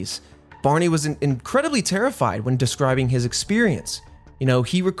coming out of these. Barney was incredibly terrified when describing his experience. You know,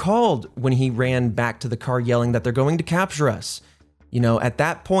 he recalled when he ran back to the car yelling that they're going to capture us. You know, at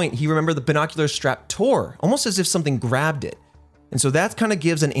that point, he remembered the binocular strap tore, almost as if something grabbed it. And so that kind of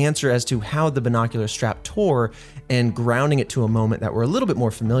gives an answer as to how the binocular strap tore and grounding it to a moment that we're a little bit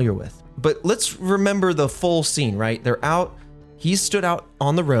more familiar with. But let's remember the full scene, right? They're out. He stood out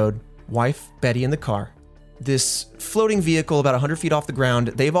on the road, wife, Betty in the car. This floating vehicle about 100 feet off the ground.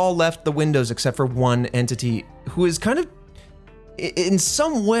 They've all left the windows except for one entity who is kind of in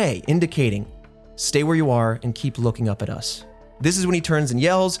some way indicating, stay where you are and keep looking up at us. This is when he turns and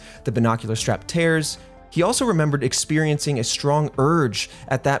yells, the binocular strap tears. He also remembered experiencing a strong urge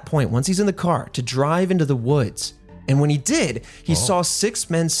at that point, once he's in the car, to drive into the woods. And when he did, he saw 6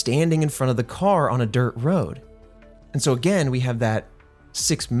 men standing in front of the car on a dirt road. And so again, we have that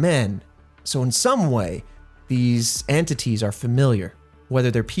 6 men. So in some way, these entities are familiar, whether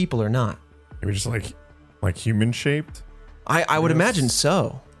they're people or not. Maybe just like human shaped? I would imagine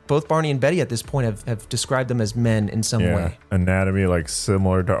so. Both Barney and Betty at this point have described them as men in some way. Anatomy like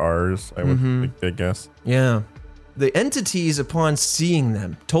similar to ours, I guess. Yeah. The entities, upon seeing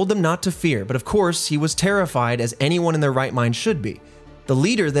them, told them not to fear, but of course he was terrified, as anyone in their right mind should be. The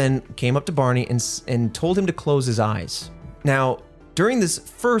leader then came up to Barney and told him to close his eyes. Now, during this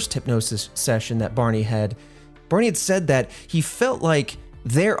first hypnosis session that Barney had said that he felt like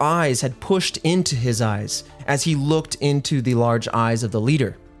their eyes had pushed into his eyes as he looked into the large eyes of the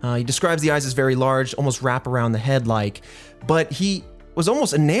leader. He describes the eyes as very large, almost wrap around the head like, but he was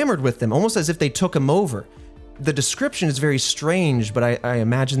almost enamored with them, almost as if they took him over. The description is very strange, but I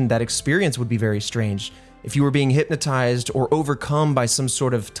imagine that experience would be very strange. If you were being hypnotized or overcome by some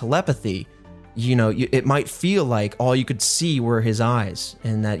sort of telepathy, it might feel like all you could see were his eyes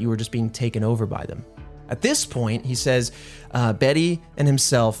and that you were just being taken over by them. At this point, he says, Betty and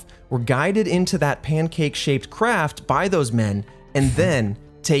himself were guided into that pancake-shaped craft by those men and then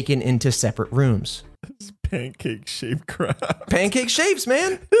taken into separate rooms. Pancake-shaped craft. Pancake shapes,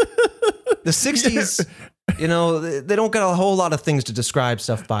 man. The 60s, they don't got a whole lot of things to describe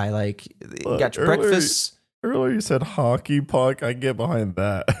stuff by. Like, you got your breakfasts. Earlier you said hockey puck. I get behind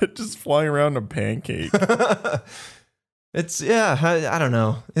that. Just flying around a pancake. I don't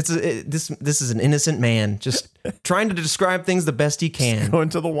know. This is an innocent man just trying to describe things the best he can. Going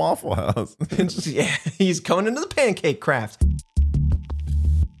to the Waffle House. Yeah, he's going into the pancake craft.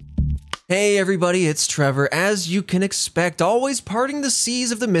 Hey everybody, it's Trevor. As you can expect, always parting the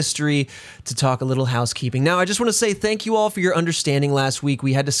seas of the mystery to talk a little housekeeping. Now, I just want to say thank you all for your understanding last week.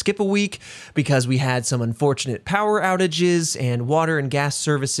 We had to skip a week because we had some unfortunate power outages and water and gas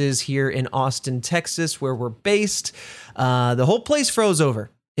services here in Austin, Texas, where we're based. The whole place froze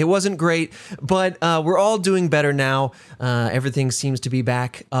over. It wasn't great, but we're all doing better now. Everything seems to be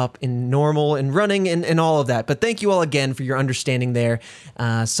back up in normal and running and all of that. But thank you all again for your understanding there.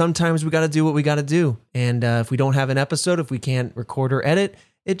 Sometimes we got to do what we got to do. And if we don't have an episode, if we can't record or edit,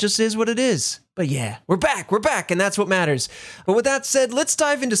 it just is what it is. But yeah, we're back, and that's what matters. But with that said, let's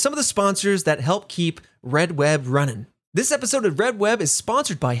dive into some of the sponsors that help keep Red Web running. This episode of Red Web is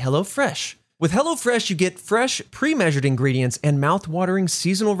sponsored by HelloFresh. With HelloFresh, you get fresh, pre-measured ingredients and mouth-watering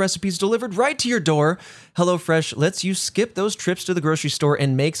seasonal recipes delivered right to your door. HelloFresh lets you skip those trips to the grocery store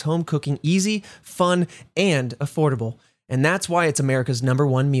and makes home cooking easy, fun, and affordable. And that's why it's America's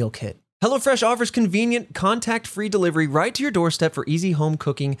 #1 meal kit. HelloFresh offers convenient, contact-free delivery right to your doorstep for easy home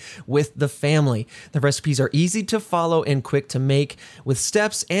cooking with the family. The recipes are easy to follow and quick to make, with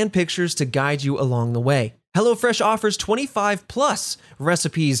steps and pictures to guide you along the way. HelloFresh offers 25+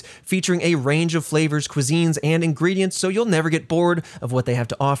 recipes featuring a range of flavors, cuisines, and ingredients, so you'll never get bored of what they have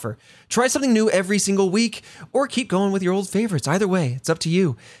to offer. Try something new every single week, or keep going with your old favorites. Either way, it's up to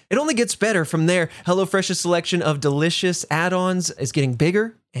you. It only gets better from there. HelloFresh's selection of delicious add-ons is getting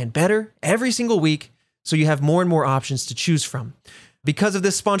bigger and better every single week, so you have more and more options to choose from. Because of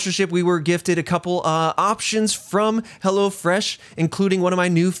this sponsorship, we were gifted a couple options from HelloFresh, including one of my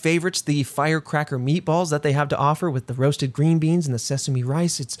new favorites, the firecracker meatballs that they have to offer with the roasted green beans and the sesame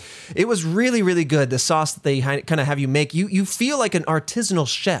rice. It was really, really good. The sauce that they kind of have you make, you feel like an artisanal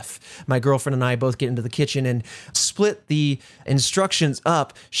chef. My girlfriend and I both get into the kitchen and split the instructions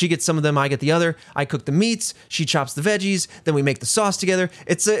up. She gets some of them, I get the other. I cook the meats, she chops the veggies, then we make the sauce together.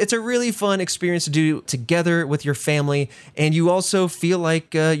 It's a really fun experience to do together with your family, and you also feel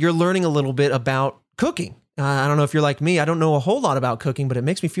like you're learning a little bit about cooking. I don't know if you're like me. I don't know a whole lot about cooking, but it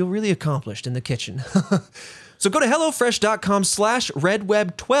makes me feel really accomplished in the kitchen. So go to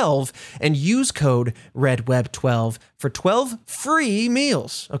HelloFresh.com/RedWeb12 and use code RedWeb12 for 12 free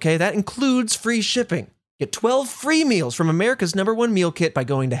meals. Okay, that includes free shipping. Get 12 free meals from America's #1 meal kit by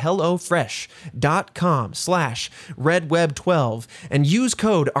going to HelloFresh.com/RedWeb12 and use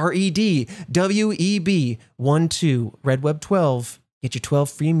code REDWEB12 RedWeb12. Get your 12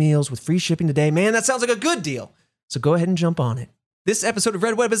 free meals with free shipping today. Man, that sounds like a good deal. So go ahead and jump on it. This episode of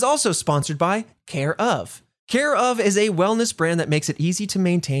Red Web is also sponsored by Care of. Care of is a wellness brand that makes it easy to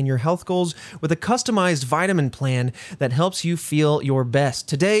maintain your health goals with a customized vitamin plan that helps you feel your best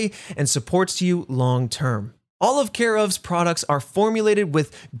today and supports you long term. All of Care of's products are formulated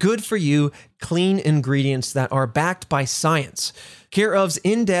with good-for-you, clean ingredients that are backed by science. Care of's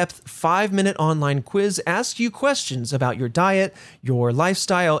in-depth 5-minute online quiz asks you questions about your diet, your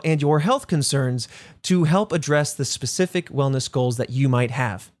lifestyle, and your health concerns to help address the specific wellness goals that you might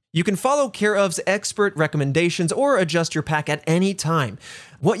have. You can follow Care of's expert recommendations or adjust your pack at any time.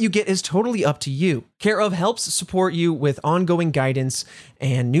 What you get is totally up to you. Care of helps support you with ongoing guidance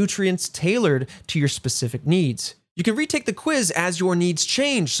and nutrients tailored to your specific needs. You can retake the quiz as your needs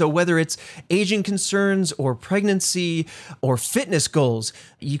change, so whether it's aging concerns or pregnancy or fitness goals,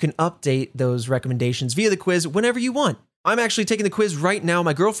 you can update those recommendations via the quiz whenever you want. I'm actually taking the quiz right now.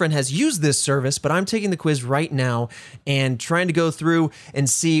 My girlfriend has used this service, but I'm taking the quiz right now and trying to go through and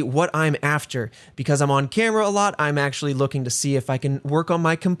see what I'm after. Because I'm on camera a lot, I'm actually looking to see if I can work on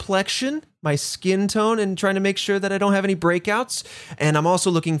my complexion, my skin tone, and trying to make sure that I don't have any breakouts. And I'm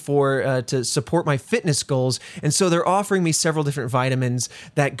also looking for to support my fitness goals. And so they're offering me several different vitamins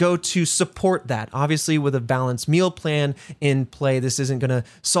that go to support that. Obviously, with a balanced meal plan in play, this isn't going to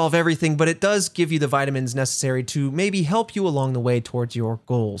solve everything, but it does give you the vitamins necessary to maybe help you along the way towards your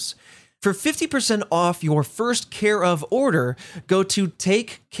goals. For 50% off your first Care of order, go to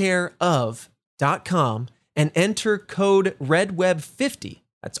takecareof.com and enter code REDWEB50.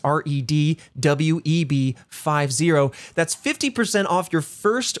 That's REDWEB50. That's 50% off your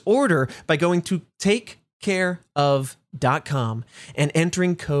first order by going to takecareof.com and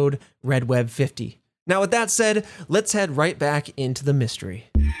entering code REDWEB50. Now, with that said, let's head right back into the mystery.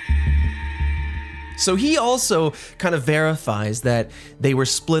 So he also kind of verifies that they were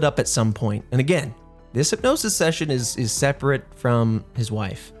split up at some point. And again, this hypnosis session is separate from his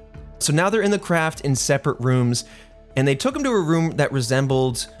wife. So now they're in the craft in separate rooms, and they took him to a room that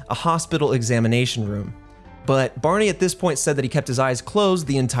resembled a hospital examination room. But Barney at this point said that he kept his eyes closed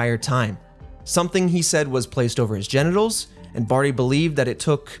the entire time. Something he said was placed over his genitals, and Barney believed that it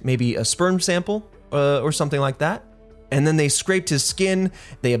took maybe a sperm sample or something like that. And then they scraped his skin,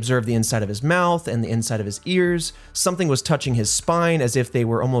 they observed the inside of his mouth and the inside of his ears. Something was touching his spine as if they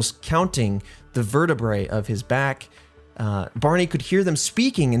were almost counting the vertebrae of his back. Barney could hear them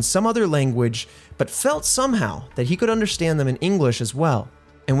speaking in some other language, but felt somehow that he could understand them in English as well.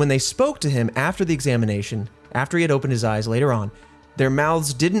 And when they spoke to him after the examination, after he had opened his eyes later on, their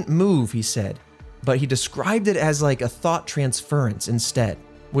mouths didn't move, he said, but he described it as like a thought transference instead,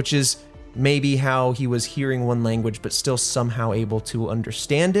 which is maybe how he was hearing one language but still somehow able to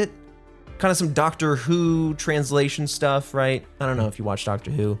understand it. Kind of some Doctor Who translation stuff, right? I don't know if you watch Doctor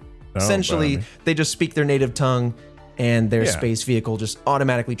Who. Essentially, they just speak their native tongue and their space vehicle just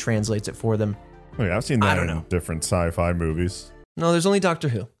automatically translates it for them. Oh, yeah, I've seen that in different sci-fi movies. No, there's only Doctor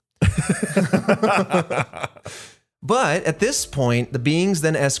Who. But at this point, the beings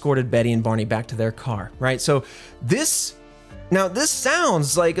then escorted Betty and Barney back to their car, right? So this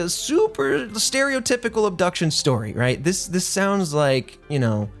sounds like a super stereotypical abduction story, right? This sounds like,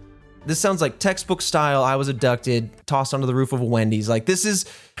 this sounds like textbook style. I was abducted, tossed onto the roof of a Wendy's. Like this is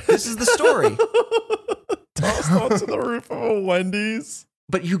the story. Tossed onto the roof of a Wendy's.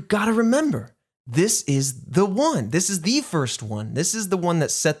 But you gotta remember, this is the one. This is the first one. This is the one that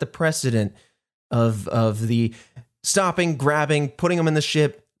set the precedent of the stopping, grabbing, putting them in the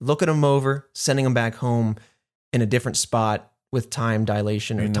ship, looking them over, sending them back home in a different spot with time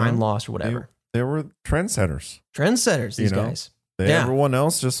dilation or time loss or whatever. They were trendsetters. These guys. Everyone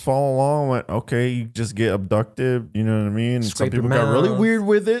else just follow along, went, okay, you just get abducted, you know what I mean? Scrape some people got really weird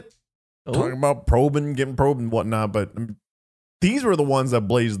with it. Talking about getting probed and whatnot, but these were the ones that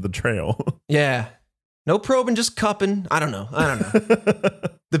blazed the trail. Yeah. No probing, just cupping. I don't know.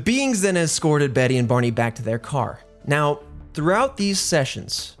 The beings then escorted Betty and Barney back to their car. Now, throughout these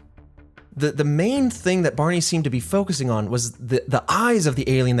sessions, the main thing that Barney seemed to be focusing on was the eyes of the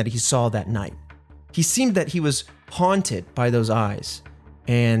alien that he saw that night. He seemed that he was haunted by those eyes,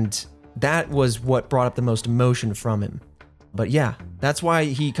 and that was what brought up the most emotion from him. But yeah, that's why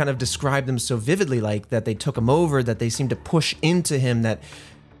he kind of described them so vividly, like that they took him over, that they seemed to push into him, that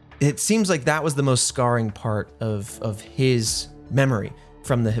it seems like that was the most scarring part of his memory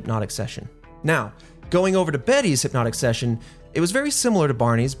from the hypnotic session. Now, going over to Betty's hypnotic session, it was very similar to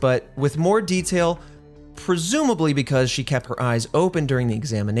Barney's, but with more detail, presumably because she kept her eyes open during the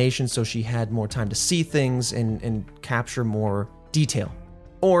examination, so she had more time to see things and capture more detail.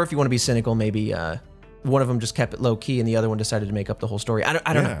 Or if you want to be cynical, maybe one of them just kept it low key and the other one decided to make up the whole story. I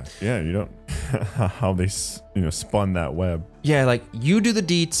don't know. Yeah, you don't how they spun that web. Yeah, like you do the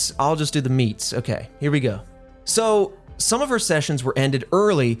deets, I'll just do the meats. Okay, here we go. So some of her sessions were ended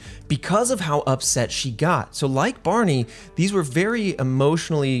early because of how upset she got. So like Barney, these were very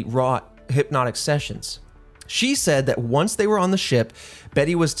emotionally wrought hypnotic sessions. She said that once they were on the ship,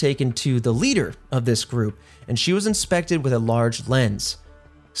 Betty was taken to the leader of this group, and she was inspected with a large lens.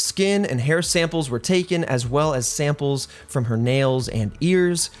 Skin and hair samples were taken, as well as samples from her nails and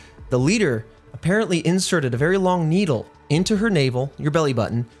ears. The leader apparently inserted a very long needle into her navel, your belly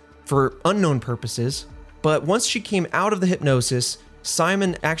button, for unknown purposes. But once she came out of the hypnosis,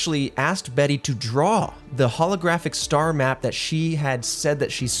 Simon actually asked Betty to draw the holographic star map that she had said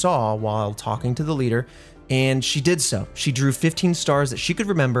that she saw while talking to the leader, and she did so. She drew 15 stars that she could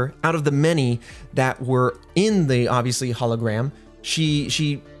remember out of the many that were in the, obviously, hologram.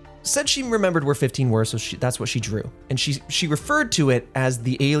 She said she remembered where 15 were, so that's what she drew. And she referred to it as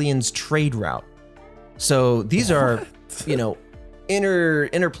the aliens' trade route. So these are,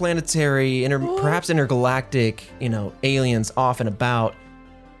 interplanetary, perhaps intergalactic, aliens off and about,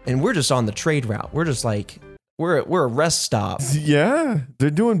 and we're just on the trade route. We're just like, we're a rest stop. Yeah,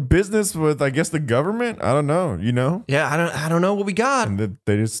 they're doing business with, I guess, the government. I don't know, Yeah, I don't know what we got. And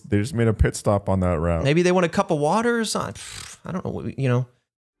they just made a pit stop on that route. Maybe they want a cup of water or something. I don't know,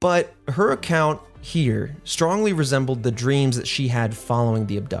 But her account here strongly resembled the dreams that she had following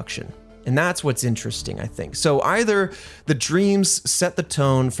the abduction. And that's what's interesting, I think. So either the dreams set the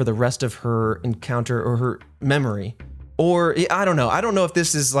tone for the rest of her encounter or her memory, or I don't know. I don't know if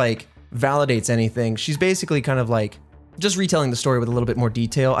this is like validates anything. She's basically kind of like just retelling the story with a little bit more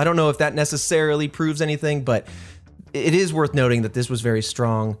detail. I don't know if that necessarily proves anything, but it is worth noting that this was very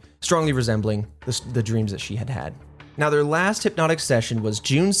strongly resembling the dreams that she had had. Now, their last hypnotic session was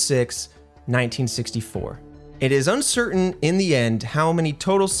June 6, 1964. It is uncertain in the end how many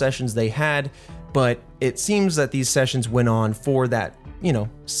total sessions they had, but it seems that these sessions went on for that,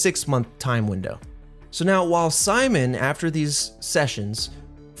 6-month time window. So now, while Simon, after these sessions,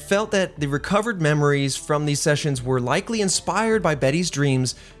 felt that the recovered memories from these sessions were likely inspired by Betty's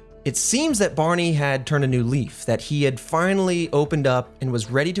dreams, it seems that Barney had turned a new leaf, that he had finally opened up and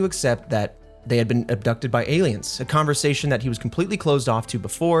was ready to accept that they had been abducted by aliens, a conversation that he was completely closed off to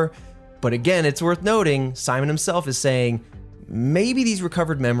before. But again, it's worth noting, Simon himself is saying, maybe these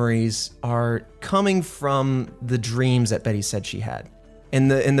recovered memories are coming from the dreams that Betty said she had.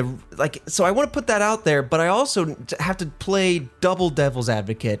 So I want to put that out there, but I also have to play double devil's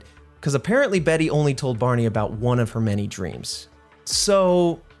advocate, because apparently Betty only told Barney about one of her many dreams.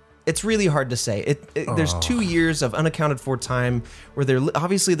 So it's really hard to say. There's 2 years of unaccounted for time where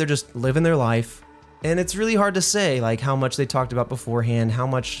they're just living their life. And it's really hard to say like how much they talked about beforehand, how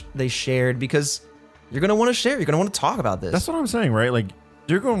much they shared, because you're going to want to share. You're going to want to talk about this. That's what I'm saying, right? Like,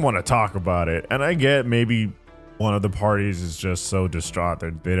 you're going to want to talk about it. And I get maybe one of the parties is just so distraught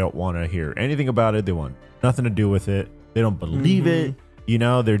that they don't want to hear anything about it. They want nothing to do with it. They don't believe it.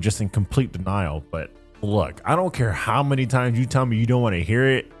 They're just in complete denial. But look, I don't care how many times you tell me you don't want to hear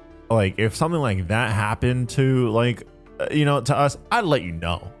it. Like, if something like that happened to to us, I'd let you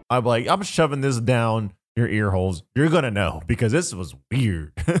know. I'm like, I'm shoving this down your ear holes. You're gonna know, because this was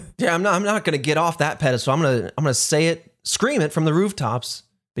weird. Yeah, I'm not gonna get off that pedestal. I'm gonna say it, scream it from the rooftops,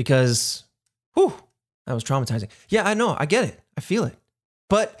 because that was traumatizing. Yeah, I know, I get it, I feel it.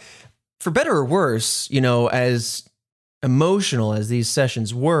 But for better or worse, as emotional as these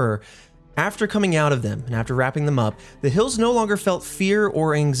sessions were, after coming out of them and after wrapping them up, the Hills no longer felt fear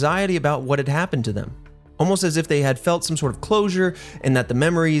or anxiety about what had happened to them. Almost as if they had felt some sort of closure, and that the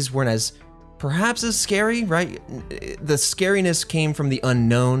memories weren't perhaps as scary, right? The scariness came from the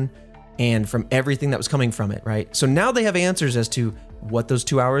unknown and from everything that was coming from it, right? So now they have answers as to what those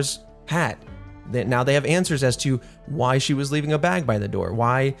 2 hours had. Now they have answers as to why she was leaving a bag by the door,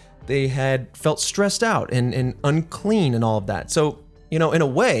 why they had felt stressed out and unclean and all of that. So, in a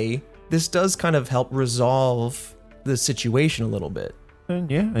way, this does kind of help resolve the situation a little bit. And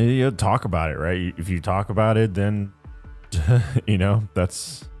yeah, you talk about it, right? If you talk about it, then,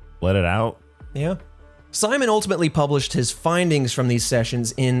 that's let it out. Yeah. Simon ultimately published his findings from these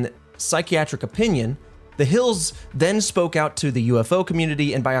sessions in Psychiatric Opinion. The Hills then spoke out to the UFO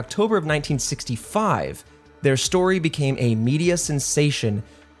community, and by October of 1965, their story became a media sensation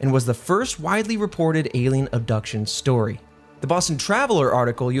and was the first widely reported alien abduction story. The Boston Traveler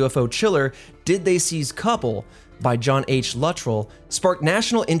article, UFO Chiller, Did They Seize Couple? By John H. Luttrell, sparked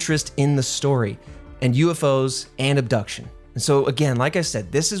national interest in the story and UFOs and abduction. And so again, like I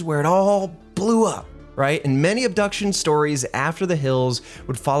said, this is where it all blew up, right? And many abduction stories after the Hills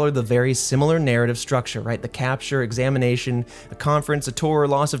would follow the very similar narrative structure, right? The capture, examination, a conference, a tour,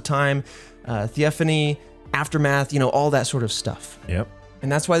 loss of time, theophany, aftermath, all that sort of stuff. Yep.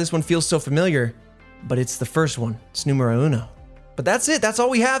 And that's why this one feels so familiar, but it's the first one. It's numero uno. But that's it. That's all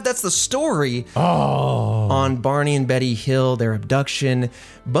we have. That's the story on Barney and Betty Hill, their abduction.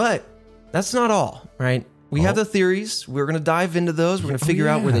 But that's not all, right? We have the theories. We're going to dive into those. We're going to figure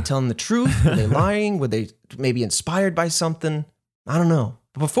out, were they telling the truth? Were they lying? Were they maybe inspired by something? I don't know.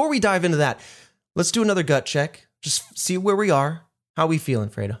 But before we dive into that, let's do another gut check. Just see where we are. How are we feeling,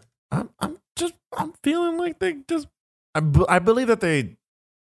 Fredo? I'm feeling like I believe that they,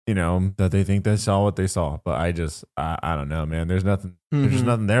 that they think they saw what they saw, but I don't know, man. There's nothing, there's just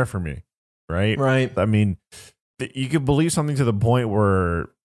nothing there for me. Right. Right. I mean, you could believe something to the point where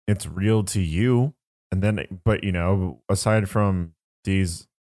it's real to you. And then, but aside from these,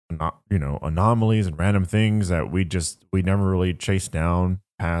 anomalies and random things that we never really chase down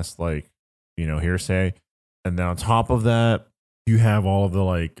past, hearsay. And then on top of that, you have all of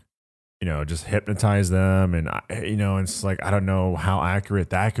the just hypnotize them. And, it's like, I don't know how accurate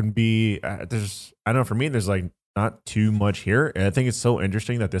that can be. I know for me, there's not too much here. And I think it's so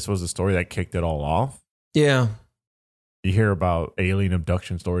interesting that this was the story that kicked it all off. Yeah. You hear about alien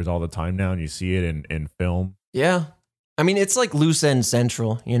abduction stories all the time now, and you see it in film. Yeah. I mean, it's like loose end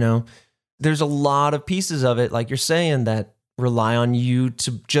central, There's a lot of pieces of it, like you're saying, that rely on you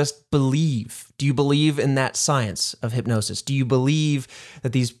to just believe. Do you believe in that science of hypnosis? Do you believe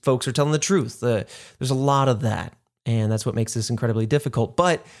that these folks are telling the truth? There's a lot of that, and that's what makes this incredibly difficult.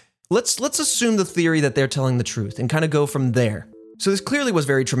 But let's assume the theory that they're telling the truth and kind of go from there. So this clearly was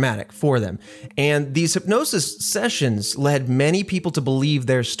very traumatic for them. And these hypnosis sessions led many people to believe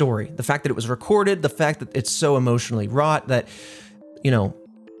their story. The fact that it was recorded, the fact that it's so emotionally wrought that,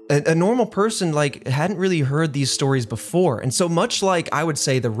 a normal person hadn't really heard these stories before. And so much like I would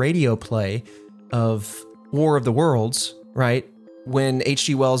say the radio play of War of the Worlds, right? When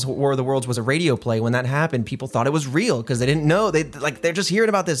H.G. Wells' War of the Worlds was a radio play, when that happened, people thought it was real because they didn't know. They're just hearing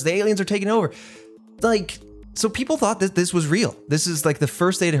about this. The aliens are taking over. So people thought that this was real. This is the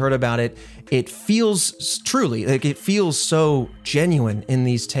first they'd heard about it. It feels truly, it feels so genuine in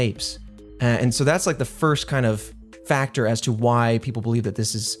these tapes. And so that's the first kind of factor as to why people believe that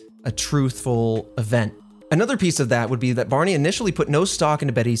this is a truthful event. Another piece of that would be that Barney initially put no stock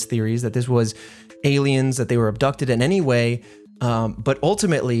into Betty's theories that this was aliens, that they were abducted in any way. But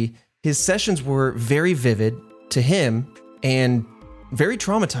ultimately, his sessions were very vivid to him and very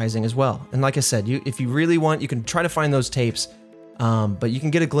traumatizing as well. And like I said, if you really want, you can try to find those tapes, but you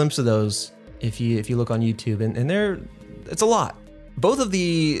can get a glimpse of those if you look on YouTube. And it's a lot. Both of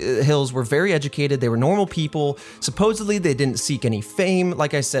the Hills were very educated. They were normal people. Supposedly, they didn't seek any fame.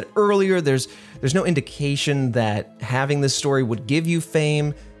 Like I said earlier, there's no indication that having this story would give you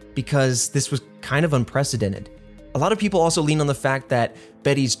fame because this was kind of unprecedented. A lot of people also lean on the fact that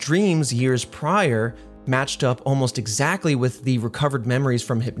Betty's dreams years prior matched up almost exactly with the recovered memories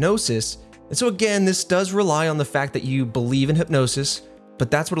from hypnosis. And so again, this does rely on the fact that you believe in hypnosis,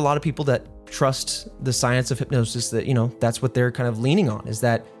 but that's what a lot of people that trust the science of hypnosis, that's what they're kind of leaning on, is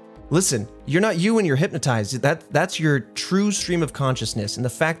that, listen, you're not you when you're hypnotized. That's your true stream of consciousness. And the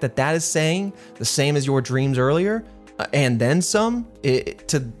fact that is saying the same as your dreams earlier, and then some,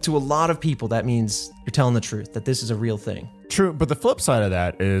 to a lot of people, that means you're telling the truth, that this is a real thing. True, but the flip side of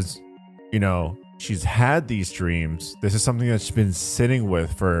that is, she's had these dreams. This is something that she's been sitting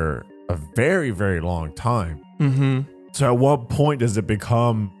with for a very, very long time. Mm-hmm. So at what point does it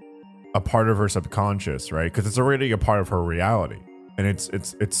become a part of her subconscious, right? Because it's already a part of her reality, and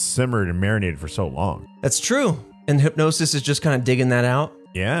it's simmered and marinated for so long. That's true. And hypnosis is just kind of digging that out.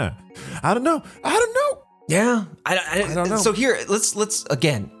 Yeah, I don't know. Yeah, I don't know. So here, let's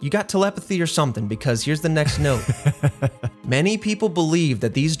again, you got telepathy or something, because here's the next note. Many people believe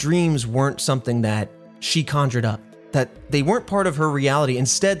that these dreams weren't something that she conjured up, that they weren't part of her reality.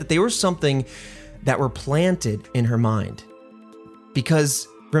 Instead, that they were something that were planted in her mind. Because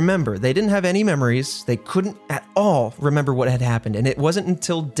remember, they didn't have any memories. They couldn't at all remember what had happened. And it wasn't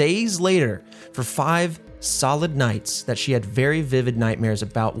until days later, for 5 solid nights, that she had very vivid nightmares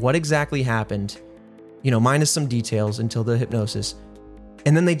about what exactly happened, minus some details until the hypnosis.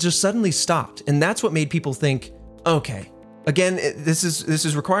 And then they just suddenly stopped. And that's what made people think, okay, again, this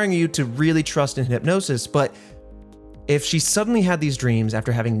is requiring you to really trust in hypnosis. But if she suddenly had these dreams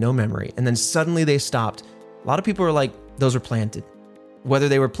after having no memory, and then suddenly they stopped, a lot of people are like, those are planted. Whether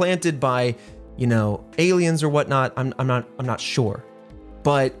they were planted by, aliens or whatnot, I'm not sure.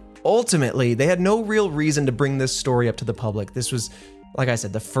 But ultimately, they had no real reason to bring this story up to the public. This was, like I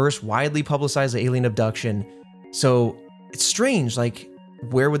said, the first widely publicized alien abduction. So it's strange,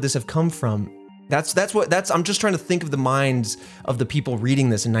 where would this have come from? I'm just trying to think of the minds of the people reading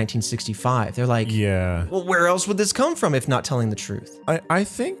this in 1965. They're like, yeah, well, where else would this come from if not telling the truth? I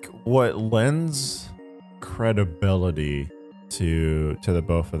think what lends credibility to the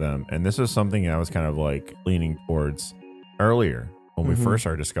both of them, and this is something I was kind of leaning towards earlier when we first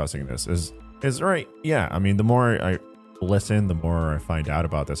started discussing this, is right. Yeah, I mean, the more I listen, the more I find out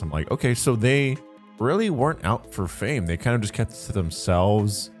about this. I'm like, okay, so they really weren't out for fame. They kind of just kept it to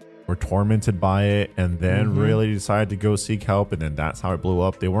themselves, were tormented by it, and then really decided to go seek help, and then that's how it blew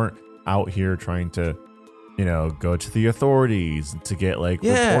up. They weren't out here trying to go to the authorities to get reports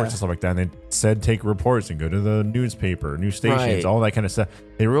and stuff like that. And they said take reports and go to the news stations, all that kind of stuff.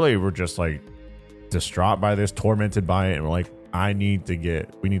 They really were just distraught by this, tormented by it, and were like, we need to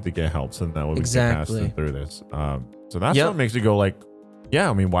get help so that way we can pass through this. So that's what makes you go yeah,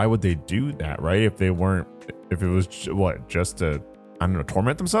 I mean, why would they do that, right? If it was just to, I don't know,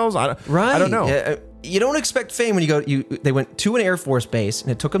 torment themselves? I don't know. You don't expect fame when they went to an Air Force base,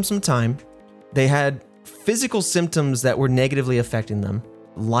 and it took them some time. They had physical symptoms that were negatively affecting them,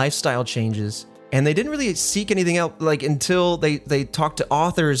 lifestyle changes, and they didn't really seek anything else until they talked to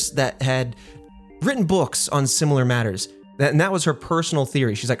authors that had written books on similar matters. And that was her personal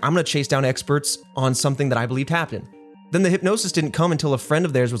theory. She's like, I'm going to chase down experts on something that I believed happened. Then the hypnosis didn't come until a friend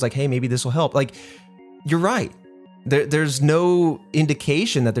of theirs was like, hey, maybe this will help. You're right. There's no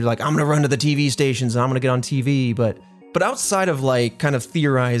indication that they're like, I'm gonna run to the TV stations and I'm gonna get on TV. But outside of like kind of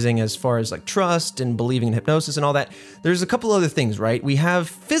theorizing as far as like trust and believing in hypnosis and all that, there's a couple other things, right? We have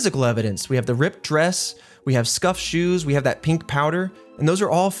physical evidence. We have the ripped dress, we have scuffed shoes, we have that pink powder, and those are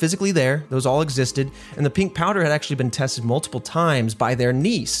all physically there. Those all existed. And the pink powder had actually been tested multiple times by their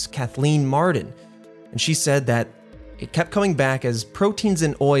niece, Kathleen Marden. And she said that it kept coming back as proteins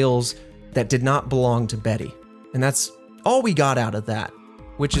and oils that did not belong to Betty. And that's all we got out of that,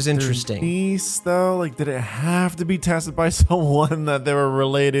 which is interesting. Niece, though, like, did it have to be tested by someone that they were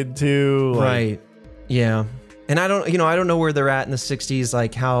related to? Like, right. Yeah. And I don't know where they're at in the 60s,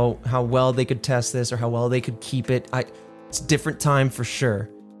 like how well they could test this or how well they could keep it. It's a different time for sure.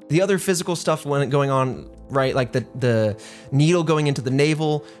 The other physical stuff going on, right? Like the needle going into the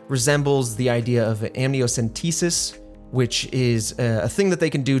navel resembles the idea of amniocentesis, which is a thing that they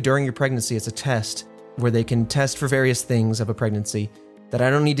can do during your pregnancy. It's a test where they can test for various things of a pregnancy that I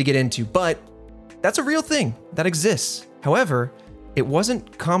don't need to get into, but that's a real thing that exists. However, it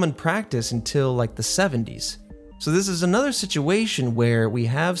wasn't common practice until like the 70s. So this is another situation where we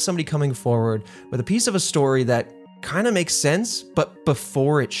have somebody coming forward with a piece of a story that kind of makes sense, but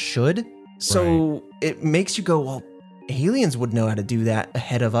before it should. So It makes you go, well, aliens would know how to do that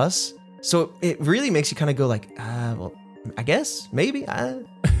ahead of us. So it really makes you kind of go like, well, I guess, maybe. I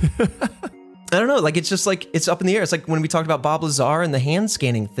don't know. Like, it's just like, it's up in the air. It's like when we talked about Bob Lazar and the hand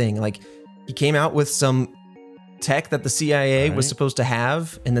scanning thing. Like, he came out with some tech that the CIA was supposed to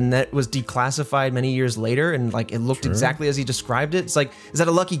have, and then that was declassified many years later, and like, it looked exactly as he described it. It's like, is that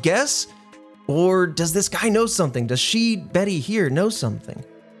a lucky guess? Or does this guy know something? Does Betty here, know something?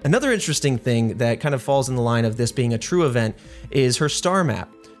 Another interesting thing that kind of falls in the line of this being a true event is her star map.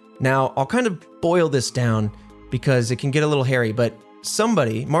 Now, I'll kind of boil this down because it can get a little hairy, but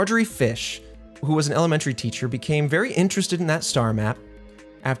somebody, Marjorie Fish, who was an elementary teacher, became very interested in that star map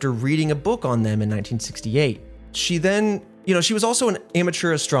after reading a book on them in 1968. She then, she was also an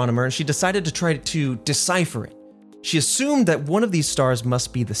amateur astronomer, and she decided to try to decipher it. She assumed that one of these stars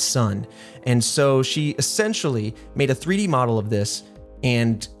must be the sun, and so she essentially made a 3D model of this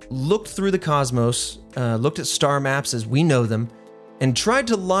and looked through the cosmos, looked at star maps as we know them, and tried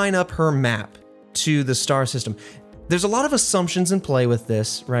to line up her map to the star system. There's a lot of assumptions in play with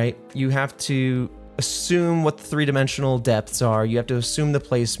this, right? You have to assume what the three-dimensional depths are. You have to assume the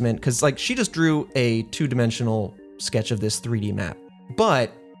placement, because like she just drew a two-dimensional sketch of this 3D map.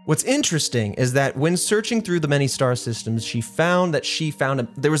 But what's interesting is that when searching through the many star systems, she found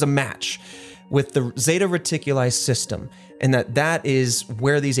there was a match with the Zeta Reticuli system, and that is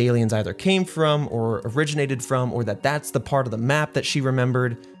where these aliens either came from or originated from, or that's the part of the map that she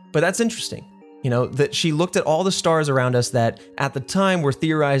remembered. But that's interesting. That she looked at all the stars around us that at the time were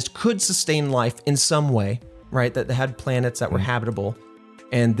theorized could sustain life in some way, right? That had planets that were habitable.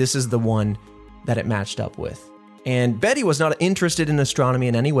 And this is the one that it matched up with. And Betty was not interested in astronomy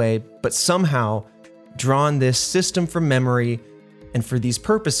in any way, but somehow drawn this system from memory and for these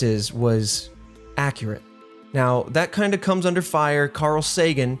purposes was accurate. Now, that kind of comes under fire. Carl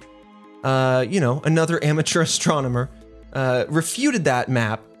Sagan, another amateur astronomer, refuted that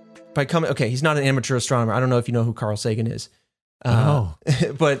map by he's not an amateur astronomer. I don't know if you know who Carl Sagan is.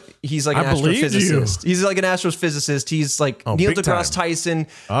 But he's like an astrophysicist. He's like an astrophysicist. He's like Neil deGrasse Tyson,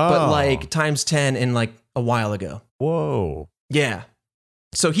 but like times 10 in like a while ago. Whoa. Yeah.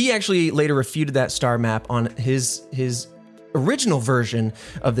 So he actually later refuted that star map on his original version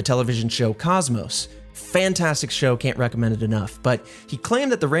of the television show Cosmos. Fantastic show, can't recommend it enough. But he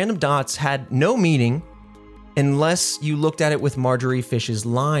claimed that the random dots had no meaning unless you looked at it with Marjorie Fish's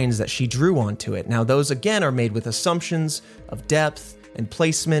lines that she drew onto it. Now, those again are made with assumptions of depth and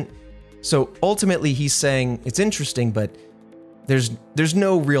placement. So ultimately, he's saying it's interesting, but there's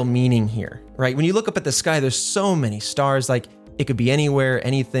no real meaning here, right? When you look up at the sky, there's so many stars, like it could be anywhere,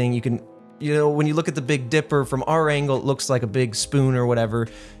 anything. You can, when you look at the Big Dipper from our angle, it looks like a big spoon or whatever.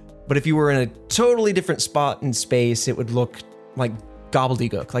 But if you were in a totally different spot in space, it would look like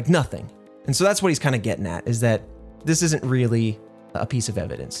gobbledygook, like nothing. And so that's what he's kind of getting at, is that this isn't really a piece of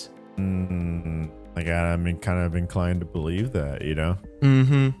evidence. Like, I'm kind of inclined to believe that,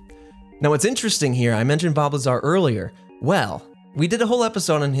 Now, what's interesting here, I mentioned Bob Lazar earlier. Well, we did a whole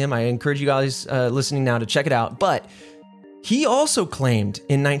episode on him. I encourage you guys listening now to check it out. But he also claimed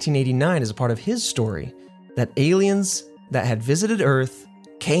in 1989, as a part of his story, that aliens that had visited Earth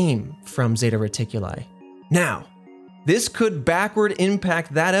came from Zeta Reticuli. Now, this could backward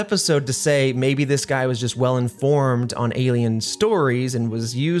impact that episode to say maybe this guy was just well informed on alien stories and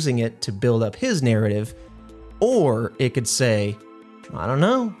was using it to build up his narrative. Or it could say, I don't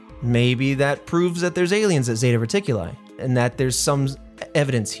know, maybe that proves that there's aliens at Zeta Reticuli and that there's some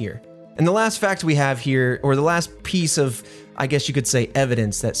evidence here. And the last fact we have here, or the last piece of, I guess you could say,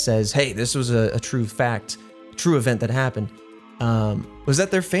 evidence that says, hey, this was a true fact, true event that happened, was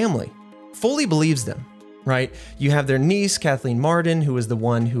that their family fully believes them, right? You have their niece, Kathleen Marden, who was the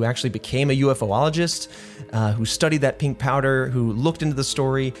one who actually became a UFOologist, who studied that pink powder, who looked into the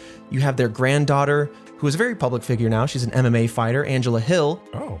story. You have their granddaughter, who is a very public figure now. She's an MMA fighter, Angela Hill.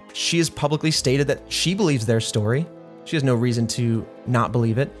 Oh. She has publicly stated that she believes their story. She has no reason to not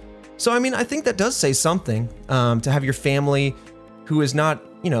believe it. So, I mean, I think that does say something, to have your family who is not,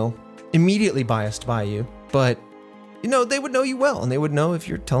 immediately biased by you, but, they would know you well, and they would know if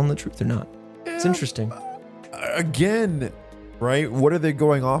you're telling the truth or not. Yeah. It's interesting. Again, right? What are they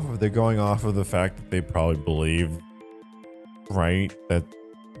going off of? They're going off of the fact that they probably believe, right? That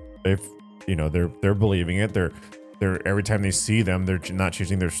if, they're believing it. They're every time they see them, they're not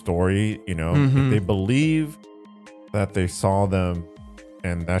changing their story. If they believe that they saw them,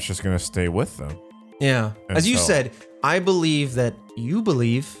 and that's just going to stay with them. Yeah. And as you said, I believe that you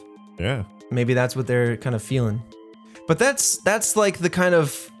believe. Yeah. Maybe that's what they're kind of feeling. But that's like the kind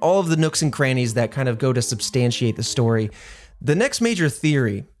of all of the nooks and crannies that kind of go to substantiate the story. The next major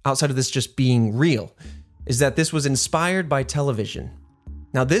theory, outside of this just being real, is that this was inspired by television.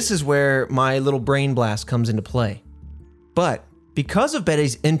 Now, this is where my little brain blast comes into play. But because of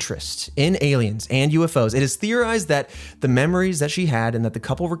Betty's interest in aliens and UFOs, it is theorized that the memories that she had and that the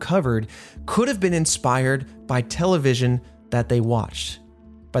couple recovered could have been inspired by television that they watched.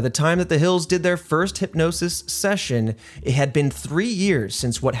 By the time that the Hills did their first hypnosis session, it had been 3 years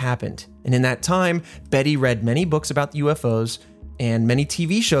since what happened. And in that time, Betty read many books about UFOs, and many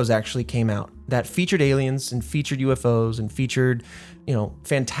TV shows actually came out that featured aliens and featured UFOs and featured,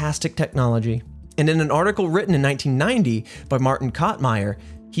 fantastic technology. And in an article written in 1990 by Martin Kottmeyer,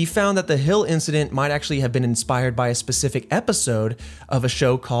 he found that the Hill incident might actually have been inspired by a specific episode of a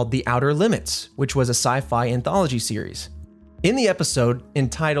show called The Outer Limits, which was a sci-fi anthology series. In the episode,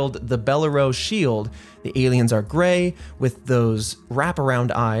 entitled The Bellerose Shield, the aliens are gray with those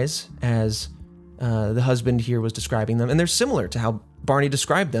wraparound eyes, as the husband here was describing them, and they're similar to how Barney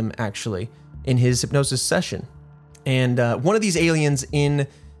described them, actually, in his hypnosis session. And one of these aliens in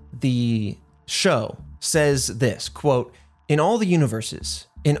the show says this, quote, "In all the universes,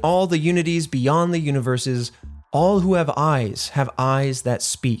 in all the unities beyond the universes, all who have eyes that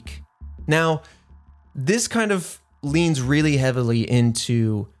speak." Now, this kind of leans really heavily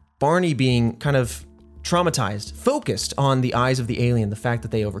into Barney being kind of traumatized, focused on the eyes of the alien, the fact that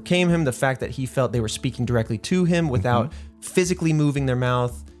they overcame him, the fact that he felt they were speaking directly to him without physically moving their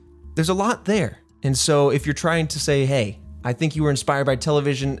mouth. There's a lot there. And so if you're trying to say, hey, I think you were inspired by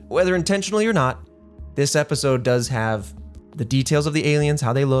television, whether intentionally or not, this episode does have the details of the aliens,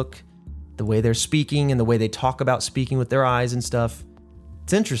 how they look, the way they're speaking, and the way they talk about speaking with their eyes and stuff.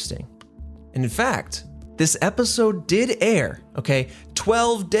 It's interesting. And in fact, this episode did air,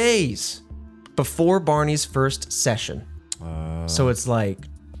 12 days before Barney's first session. So it's like,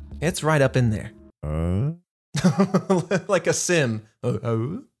 it's right up in there. Like a sim.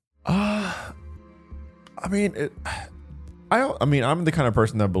 I'm the kind of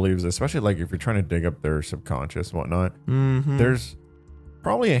person that believes, especially like if you're trying to dig up their subconscious and whatnot, there's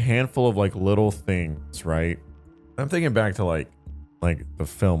probably a handful of like little things, right? I'm thinking back to like the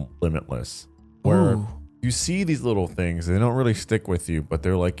film Limitless, where you see these little things, they don't really stick with you, but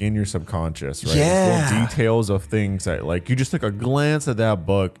they're like in your subconscious, right? Yeah. Little details of things that like you just took a glance at that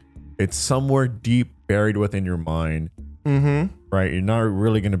book, it's somewhere deep buried within your mind, right? You're not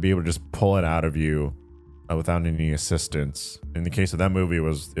really going to be able to just pull it out of you without any assistance. In the case of that movie, it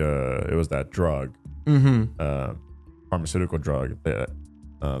was that drug, pharmaceutical drug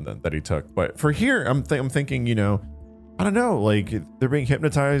that he took. But for here, I'm thinking, I don't know, like they're being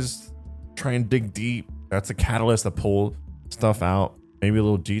hypnotized, try and dig deep. That's a catalyst to pull stuff out. Maybe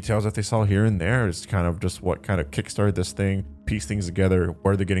little details that they saw here and there is kind of just what kind of kickstarted this thing, piece things together.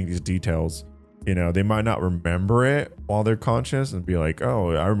 Where they're getting these details. They might not remember it while they're conscious and be like,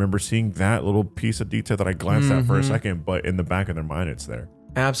 oh, I remember seeing that little piece of detail that I glanced at for a second, but in the back of their mind, it's there.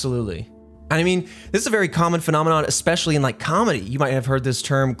 Absolutely. I mean, this is a very common phenomenon, especially in like comedy. You might have heard this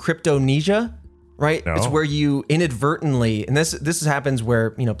term cryptomnesia, right? No. It's where you inadvertently, and this happens where,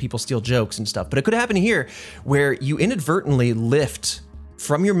 people steal jokes and stuff, but it could happen here where you inadvertently lift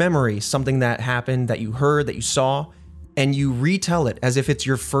from your memory something that happened, that you heard, that you saw, and you retell it as if it's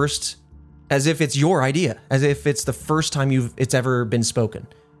your idea, as if it's the first time it's ever been spoken.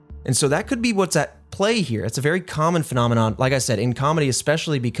 And so that could be what's at play here. It's a very common phenomenon, like I said, in comedy,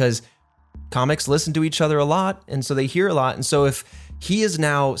 especially because comics listen to each other a lot, and so they hear a lot. And so if he is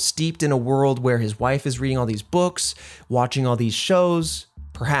now steeped in a world where his wife is reading all these books, watching all these shows.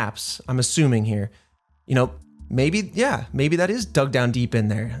 Perhaps, I'm assuming here, maybe that is dug down deep in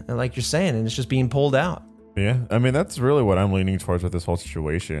there, like you're saying, and it's just being pulled out. Yeah, I mean, that's really what I'm leaning towards with this whole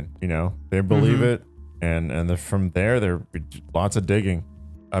situation. They believe it, and from there lots of digging.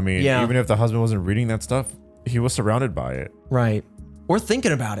 I mean, even if the husband wasn't reading that stuff, he was surrounded by it. Right. Or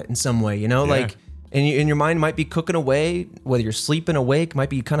thinking about it in some way, like, and your mind might be cooking away, whether you're sleeping, awake, might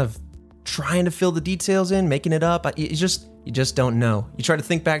be kind of trying to fill the details in, making it up. You just don't know. You try to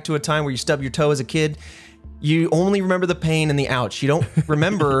think back to a time where you stubbed your toe as a kid. You only remember the pain and the ouch. You don't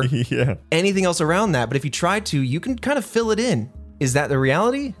remember anything else around that. But if you try to, you can kind of fill it in. Is that the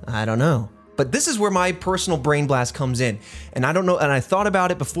reality? I don't know. But this is where my personal brain blast comes in. And I don't know. And I thought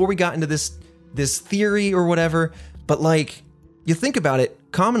about it before we got into this theory or whatever. But like, you think about it,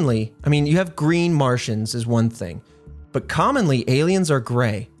 commonly, I mean, you have green Martians is one thing. But commonly, aliens are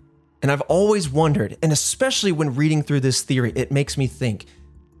gray. And I've always wondered, and especially when reading through this theory, it makes me think,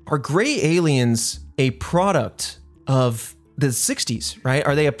 are gray aliens a product of the 60s, right?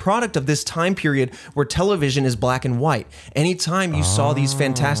 Are they a product of this time period where television is black and white? Anytime you saw these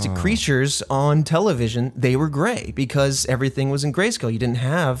fantastic creatures on television, they were gray because everything was in grayscale. You didn't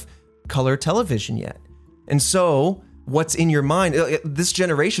have color television yet. And so what's in your mind, this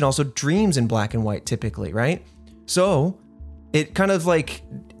generation also dreams in black and white typically, right? So it kind of like,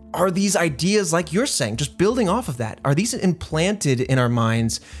 are these ideas, like you're saying, just building off of that, are these implanted in our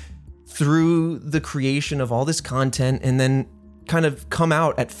minds through the creation of all this content and then kind of come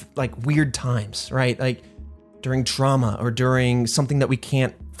out at like weird times, right? Like during trauma or during something that we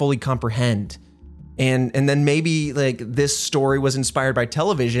can't fully comprehend. And then maybe like this story was inspired by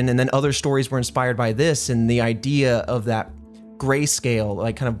television and then other stories were inspired by this, and the idea of that grayscale,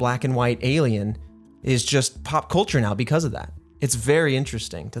 like kind of black and white alien is just pop culture now because of that. It's very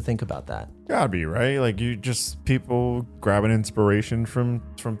interesting to think about that. Gotta be, right? Like people grabbing inspiration from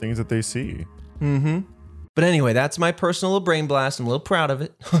things that they see. Mm-hmm. But anyway, that's my personal brain blast. I'm a little proud of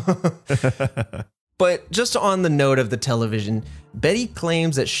it. But just on the note of the television, Betty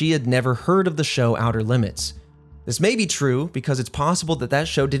claims that she had never heard of the show Outer Limits. This may be true because it's possible that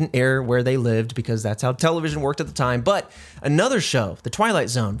show didn't air where they lived because that's how television worked at the time. But another show, The Twilight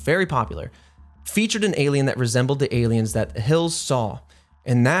Zone, very popular, featured an alien that resembled the aliens that the Hills saw.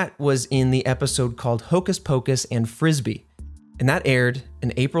 And that was in the episode called Hocus Pocus and Frisbee. And that aired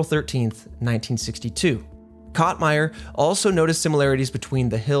on April 13th, 1962. Kottmeyer also noticed similarities between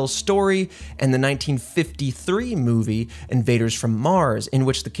the Hills story and the 1953 movie Invaders from Mars, in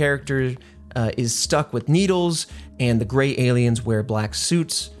which the character is stuck with needles and the gray aliens wear black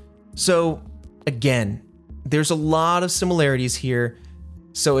suits. So again, there's a lot of similarities here.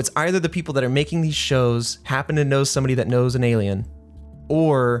 So it's either the people that are making these shows happen to know somebody that knows an alien,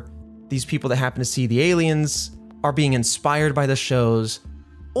 or these people that happen to see the aliens are being inspired by the shows,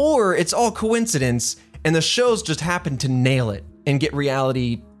 or it's all coincidence and the shows just happen to nail it and get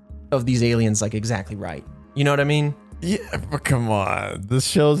reality of these aliens like exactly right. You know what I mean? Yeah, but come on. The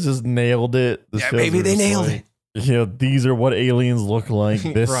shows just nailed it. Maybe they nailed it. These are what aliens look like.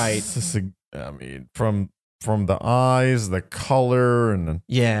 This, right. I mean, from the eyes, the color, and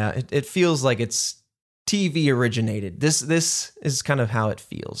it feels like it's TV originated. This is kind of how it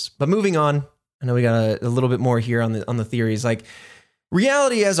feels. But moving on, I know we got a little bit more here on the theories. Like,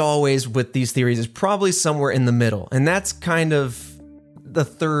 reality, as always with these theories, is probably somewhere in the middle, and that's kind of the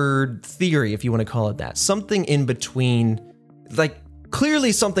third theory, if you want to call it that. Something in between. Like,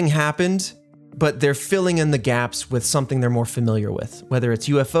 clearly something happened, but they're filling in the gaps with something they're more familiar with, whether it's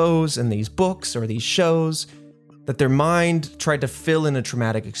UFOs and these books or these shows, that their mind tried to fill in a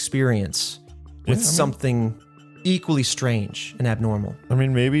traumatic experience with something equally strange and abnormal. I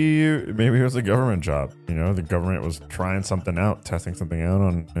mean, maybe it was a government job. The government was trying something out, testing something out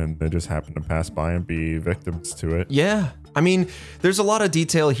and they just happened to pass by and be victims to it. Yeah. I mean, there's a lot of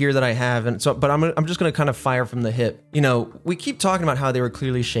detail here that I have, but I'm just going to kind of fire from the hip. We keep talking about how they were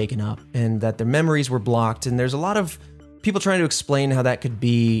clearly shaken up and that their memories were blocked, and there's a lot of people trying to explain how that could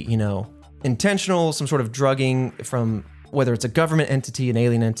be, intentional, some sort of drugging from whether it's a government entity, an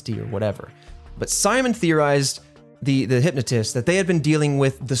alien entity, or whatever. But Simon theorized, the hypnotist, that they had been dealing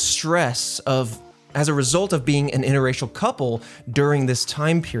with the stress as a result of being an interracial couple during this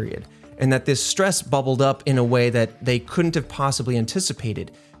time period, and that this stress bubbled up in a way that they couldn't have possibly anticipated.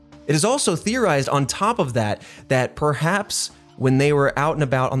 It is also theorized on top of that perhaps when they were out and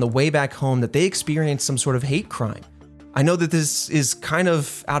about on the way back home, that they experienced some sort of hate crime. I know that this is kind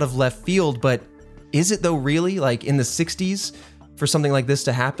of out of left field, but is it though really? Like in the 60s for something like this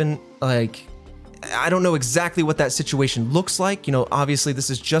to happen? Like, I don't know exactly what that situation looks like. You know, obviously this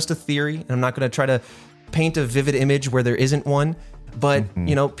is just a theory, and I'm not going to try to paint a vivid image where there isn't one. But,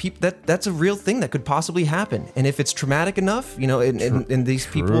 you know, that's a real thing that could possibly happen. And if it's traumatic enough, you know, and these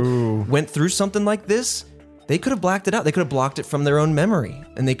people went through something like this, they could have blacked it out. They could have blocked it from their own memory,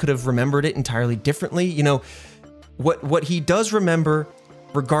 and they could have remembered it entirely differently. You know, what he does remember,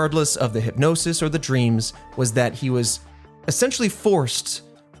 regardless of the hypnosis or the dreams, was that he was essentially forced,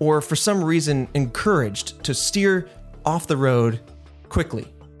 or for some reason encouraged, to steer off the road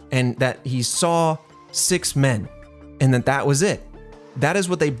quickly, and that he saw 6 men, and that was it. That is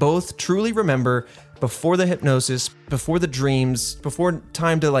what they both truly remember before the hypnosis, before the dreams, before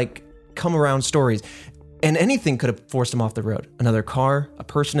time to like come around stories. And anything could have forced him off the road. Another car, a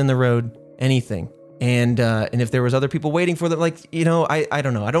person in the road, anything. And if there was other people waiting for them, like, you know, I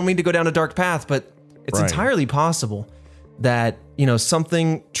don't know. I don't mean to go down a dark path, but it's entirely possible that, you know,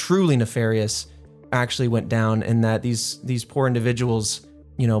 something truly nefarious actually went down, and that these poor individuals,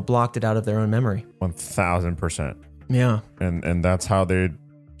 you know, blocked it out of their own memory. 1000%. Yeah. And that's how they,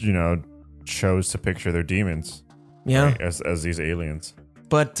 you know, chose to picture their demons. Yeah. Right, as these aliens.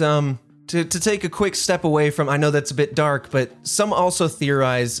 But to take a quick step away from, I know that's a bit dark, but some also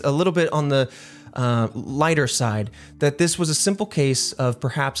theorize a little bit on the lighter side that this was a simple case of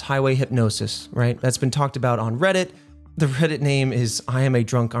perhaps highway hypnosis, right? That's been talked about on Reddit. The Reddit name is I Am a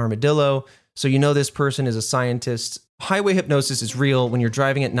Drunk Armadillo. So you know this person is a scientist. Highway hypnosis is real when you're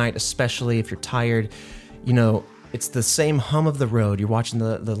driving at night, especially if you're tired. You know, it's the same hum of the road. You're watching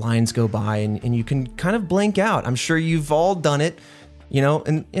the lines go by, and you can kind of blank out. I'm sure you've all done it, you know,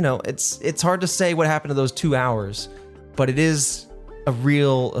 and you know, it's hard to say what happened to those 2 hours, but it is a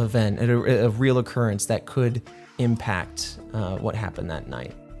real event, a real occurrence that could impact what happened that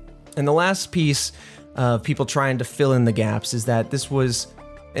night. And the last piece of people trying to fill in the gaps is that this was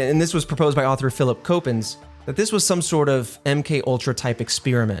proposed by author Philip Coppens, that this was some sort of MK Ultra type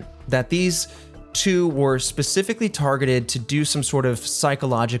experiment, that these 2 were specifically targeted to do some sort of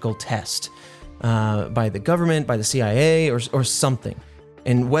psychological test by the government, by the CIA, or something.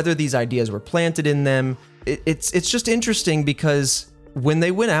 And whether these ideas were planted in them, it's just interesting because when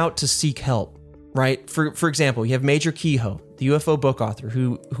they went out to seek help, right? For example, you have Major Keyhoe, the UFO book author,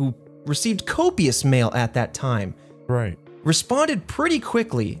 who received copious mail at that time. Right. Responded pretty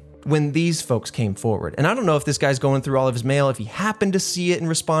quickly when these folks came forward. And I don't know if this guy's going through all of his mail, if he happened to see it and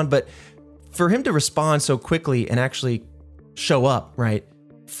respond, but for him to respond so quickly and actually show up, right,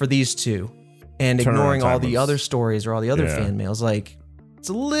 for these 2, and ignoring all the other stories or all the other fan mails, like, it's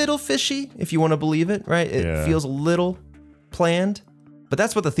a little fishy if you want to believe it, right? It feels a little planned, but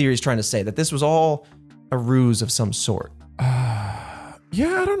that's what the theory is trying to say, that this was all a ruse of some sort.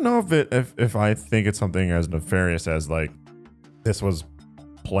 Yeah, I don't know if I think it's something as nefarious as like this was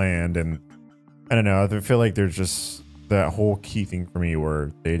planned, and I don't know. I feel like there's just that whole key thing for me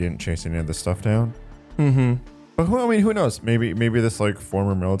where they didn't chase any of the stuff down. Mm-hmm. But who knows? Maybe this like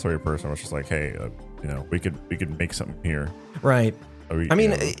former military person was just like, hey, you know, we could make something here. Right.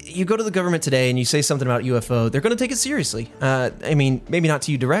 You go to the government today and you say something about UFO, they're going to take it seriously. I mean, maybe not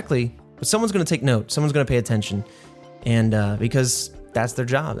to you directly, but someone's going to take note. Someone's going to pay attention. And because that's their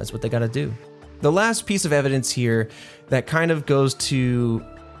job. That's what they got to do. The last piece of evidence here that kind of goes to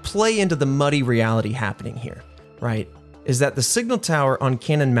play into the muddy reality happening here, right, is that the signal tower on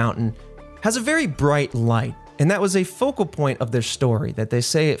Cannon Mountain has a very bright light. And that was a focal point of their story, that they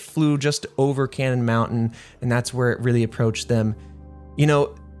say it flew just over Cannon Mountain, and that's where it really approached them. You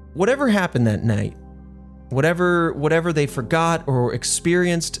know, whatever happened that night, whatever they forgot or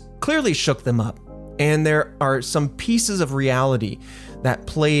experienced, clearly shook them up. And there are some pieces of reality that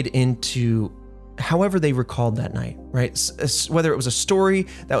played into however they recalled that night, right? Whether it was a story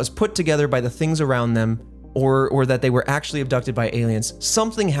that was put together by the things around them, or that they were actually abducted by aliens,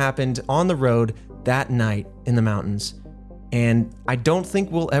 something happened on the road that night in the mountains. And I don't think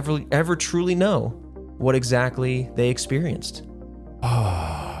we'll ever truly know what exactly they experienced.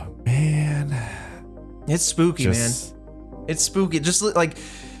 Oh, man. It's spooky, man. It's spooky. Just like,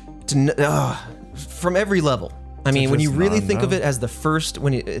 from every level. I mean, when you really think of it as the first,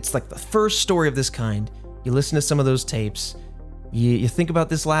 it's like the first story of this kind, you listen to some of those tapes, you think about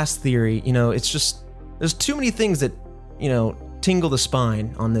this last theory, you know, it's just, there's too many things that, you know, tingle the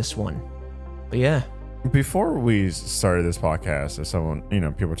spine on this one. But yeah. Before we started this podcast, if someone, you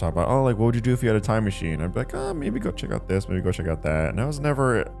know, people talk about, oh, like, what would you do if you had a time machine? I'd be like, oh, maybe go check out this, maybe go check out that. And I was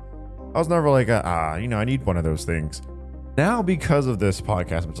never like, you know, I need one of those things. Now, because of this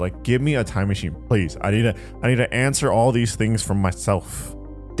podcast, it's like, give me a time machine, please. I need to answer all these things from myself.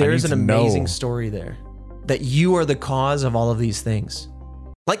 There is an amazing story there that you are the cause of all of these things.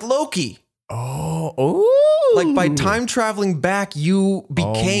 Like Loki. Like by time traveling back, you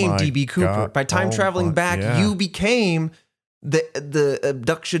became DB Cooper. God. By time traveling back, you became the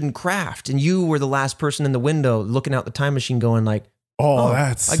abduction craft, and you were the last person in the window looking out the time machine, going like,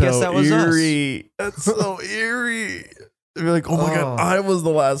 that's I guess that was eerie. That's so eerie. They'd be like, oh my God, I was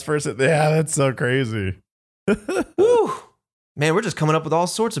the last person. Yeah, that's so crazy. Whew. Man, we're just coming up with all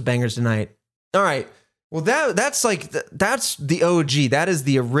sorts of bangers tonight. All right. Well, that's the OG. That is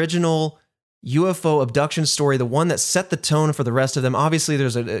the original UFO abduction story, the one that set the tone for the rest of them. Obviously,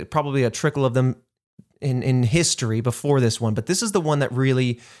 there's probably a trickle of them in history before this one, but this is the one that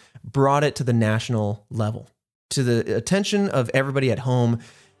really brought it to the national level, to the attention of everybody at home,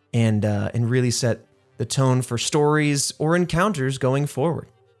 and really set the tone for stories or encounters going forward.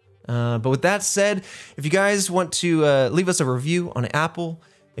 But with that said, if you guys want to leave us a review on Apple,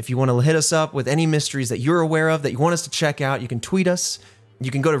 if you want to hit us up with any mysteries that you're aware of that you want us to check out, you can tweet us. You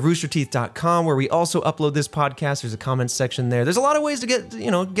can go to roosterteeth.com, where we also upload this podcast. There's a comment section there. There's a lot of ways to get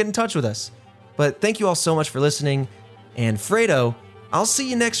in touch with us. But thank you all so much for listening. And Fredo, I'll see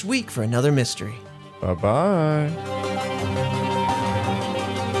you next week for another mystery. Bye-bye.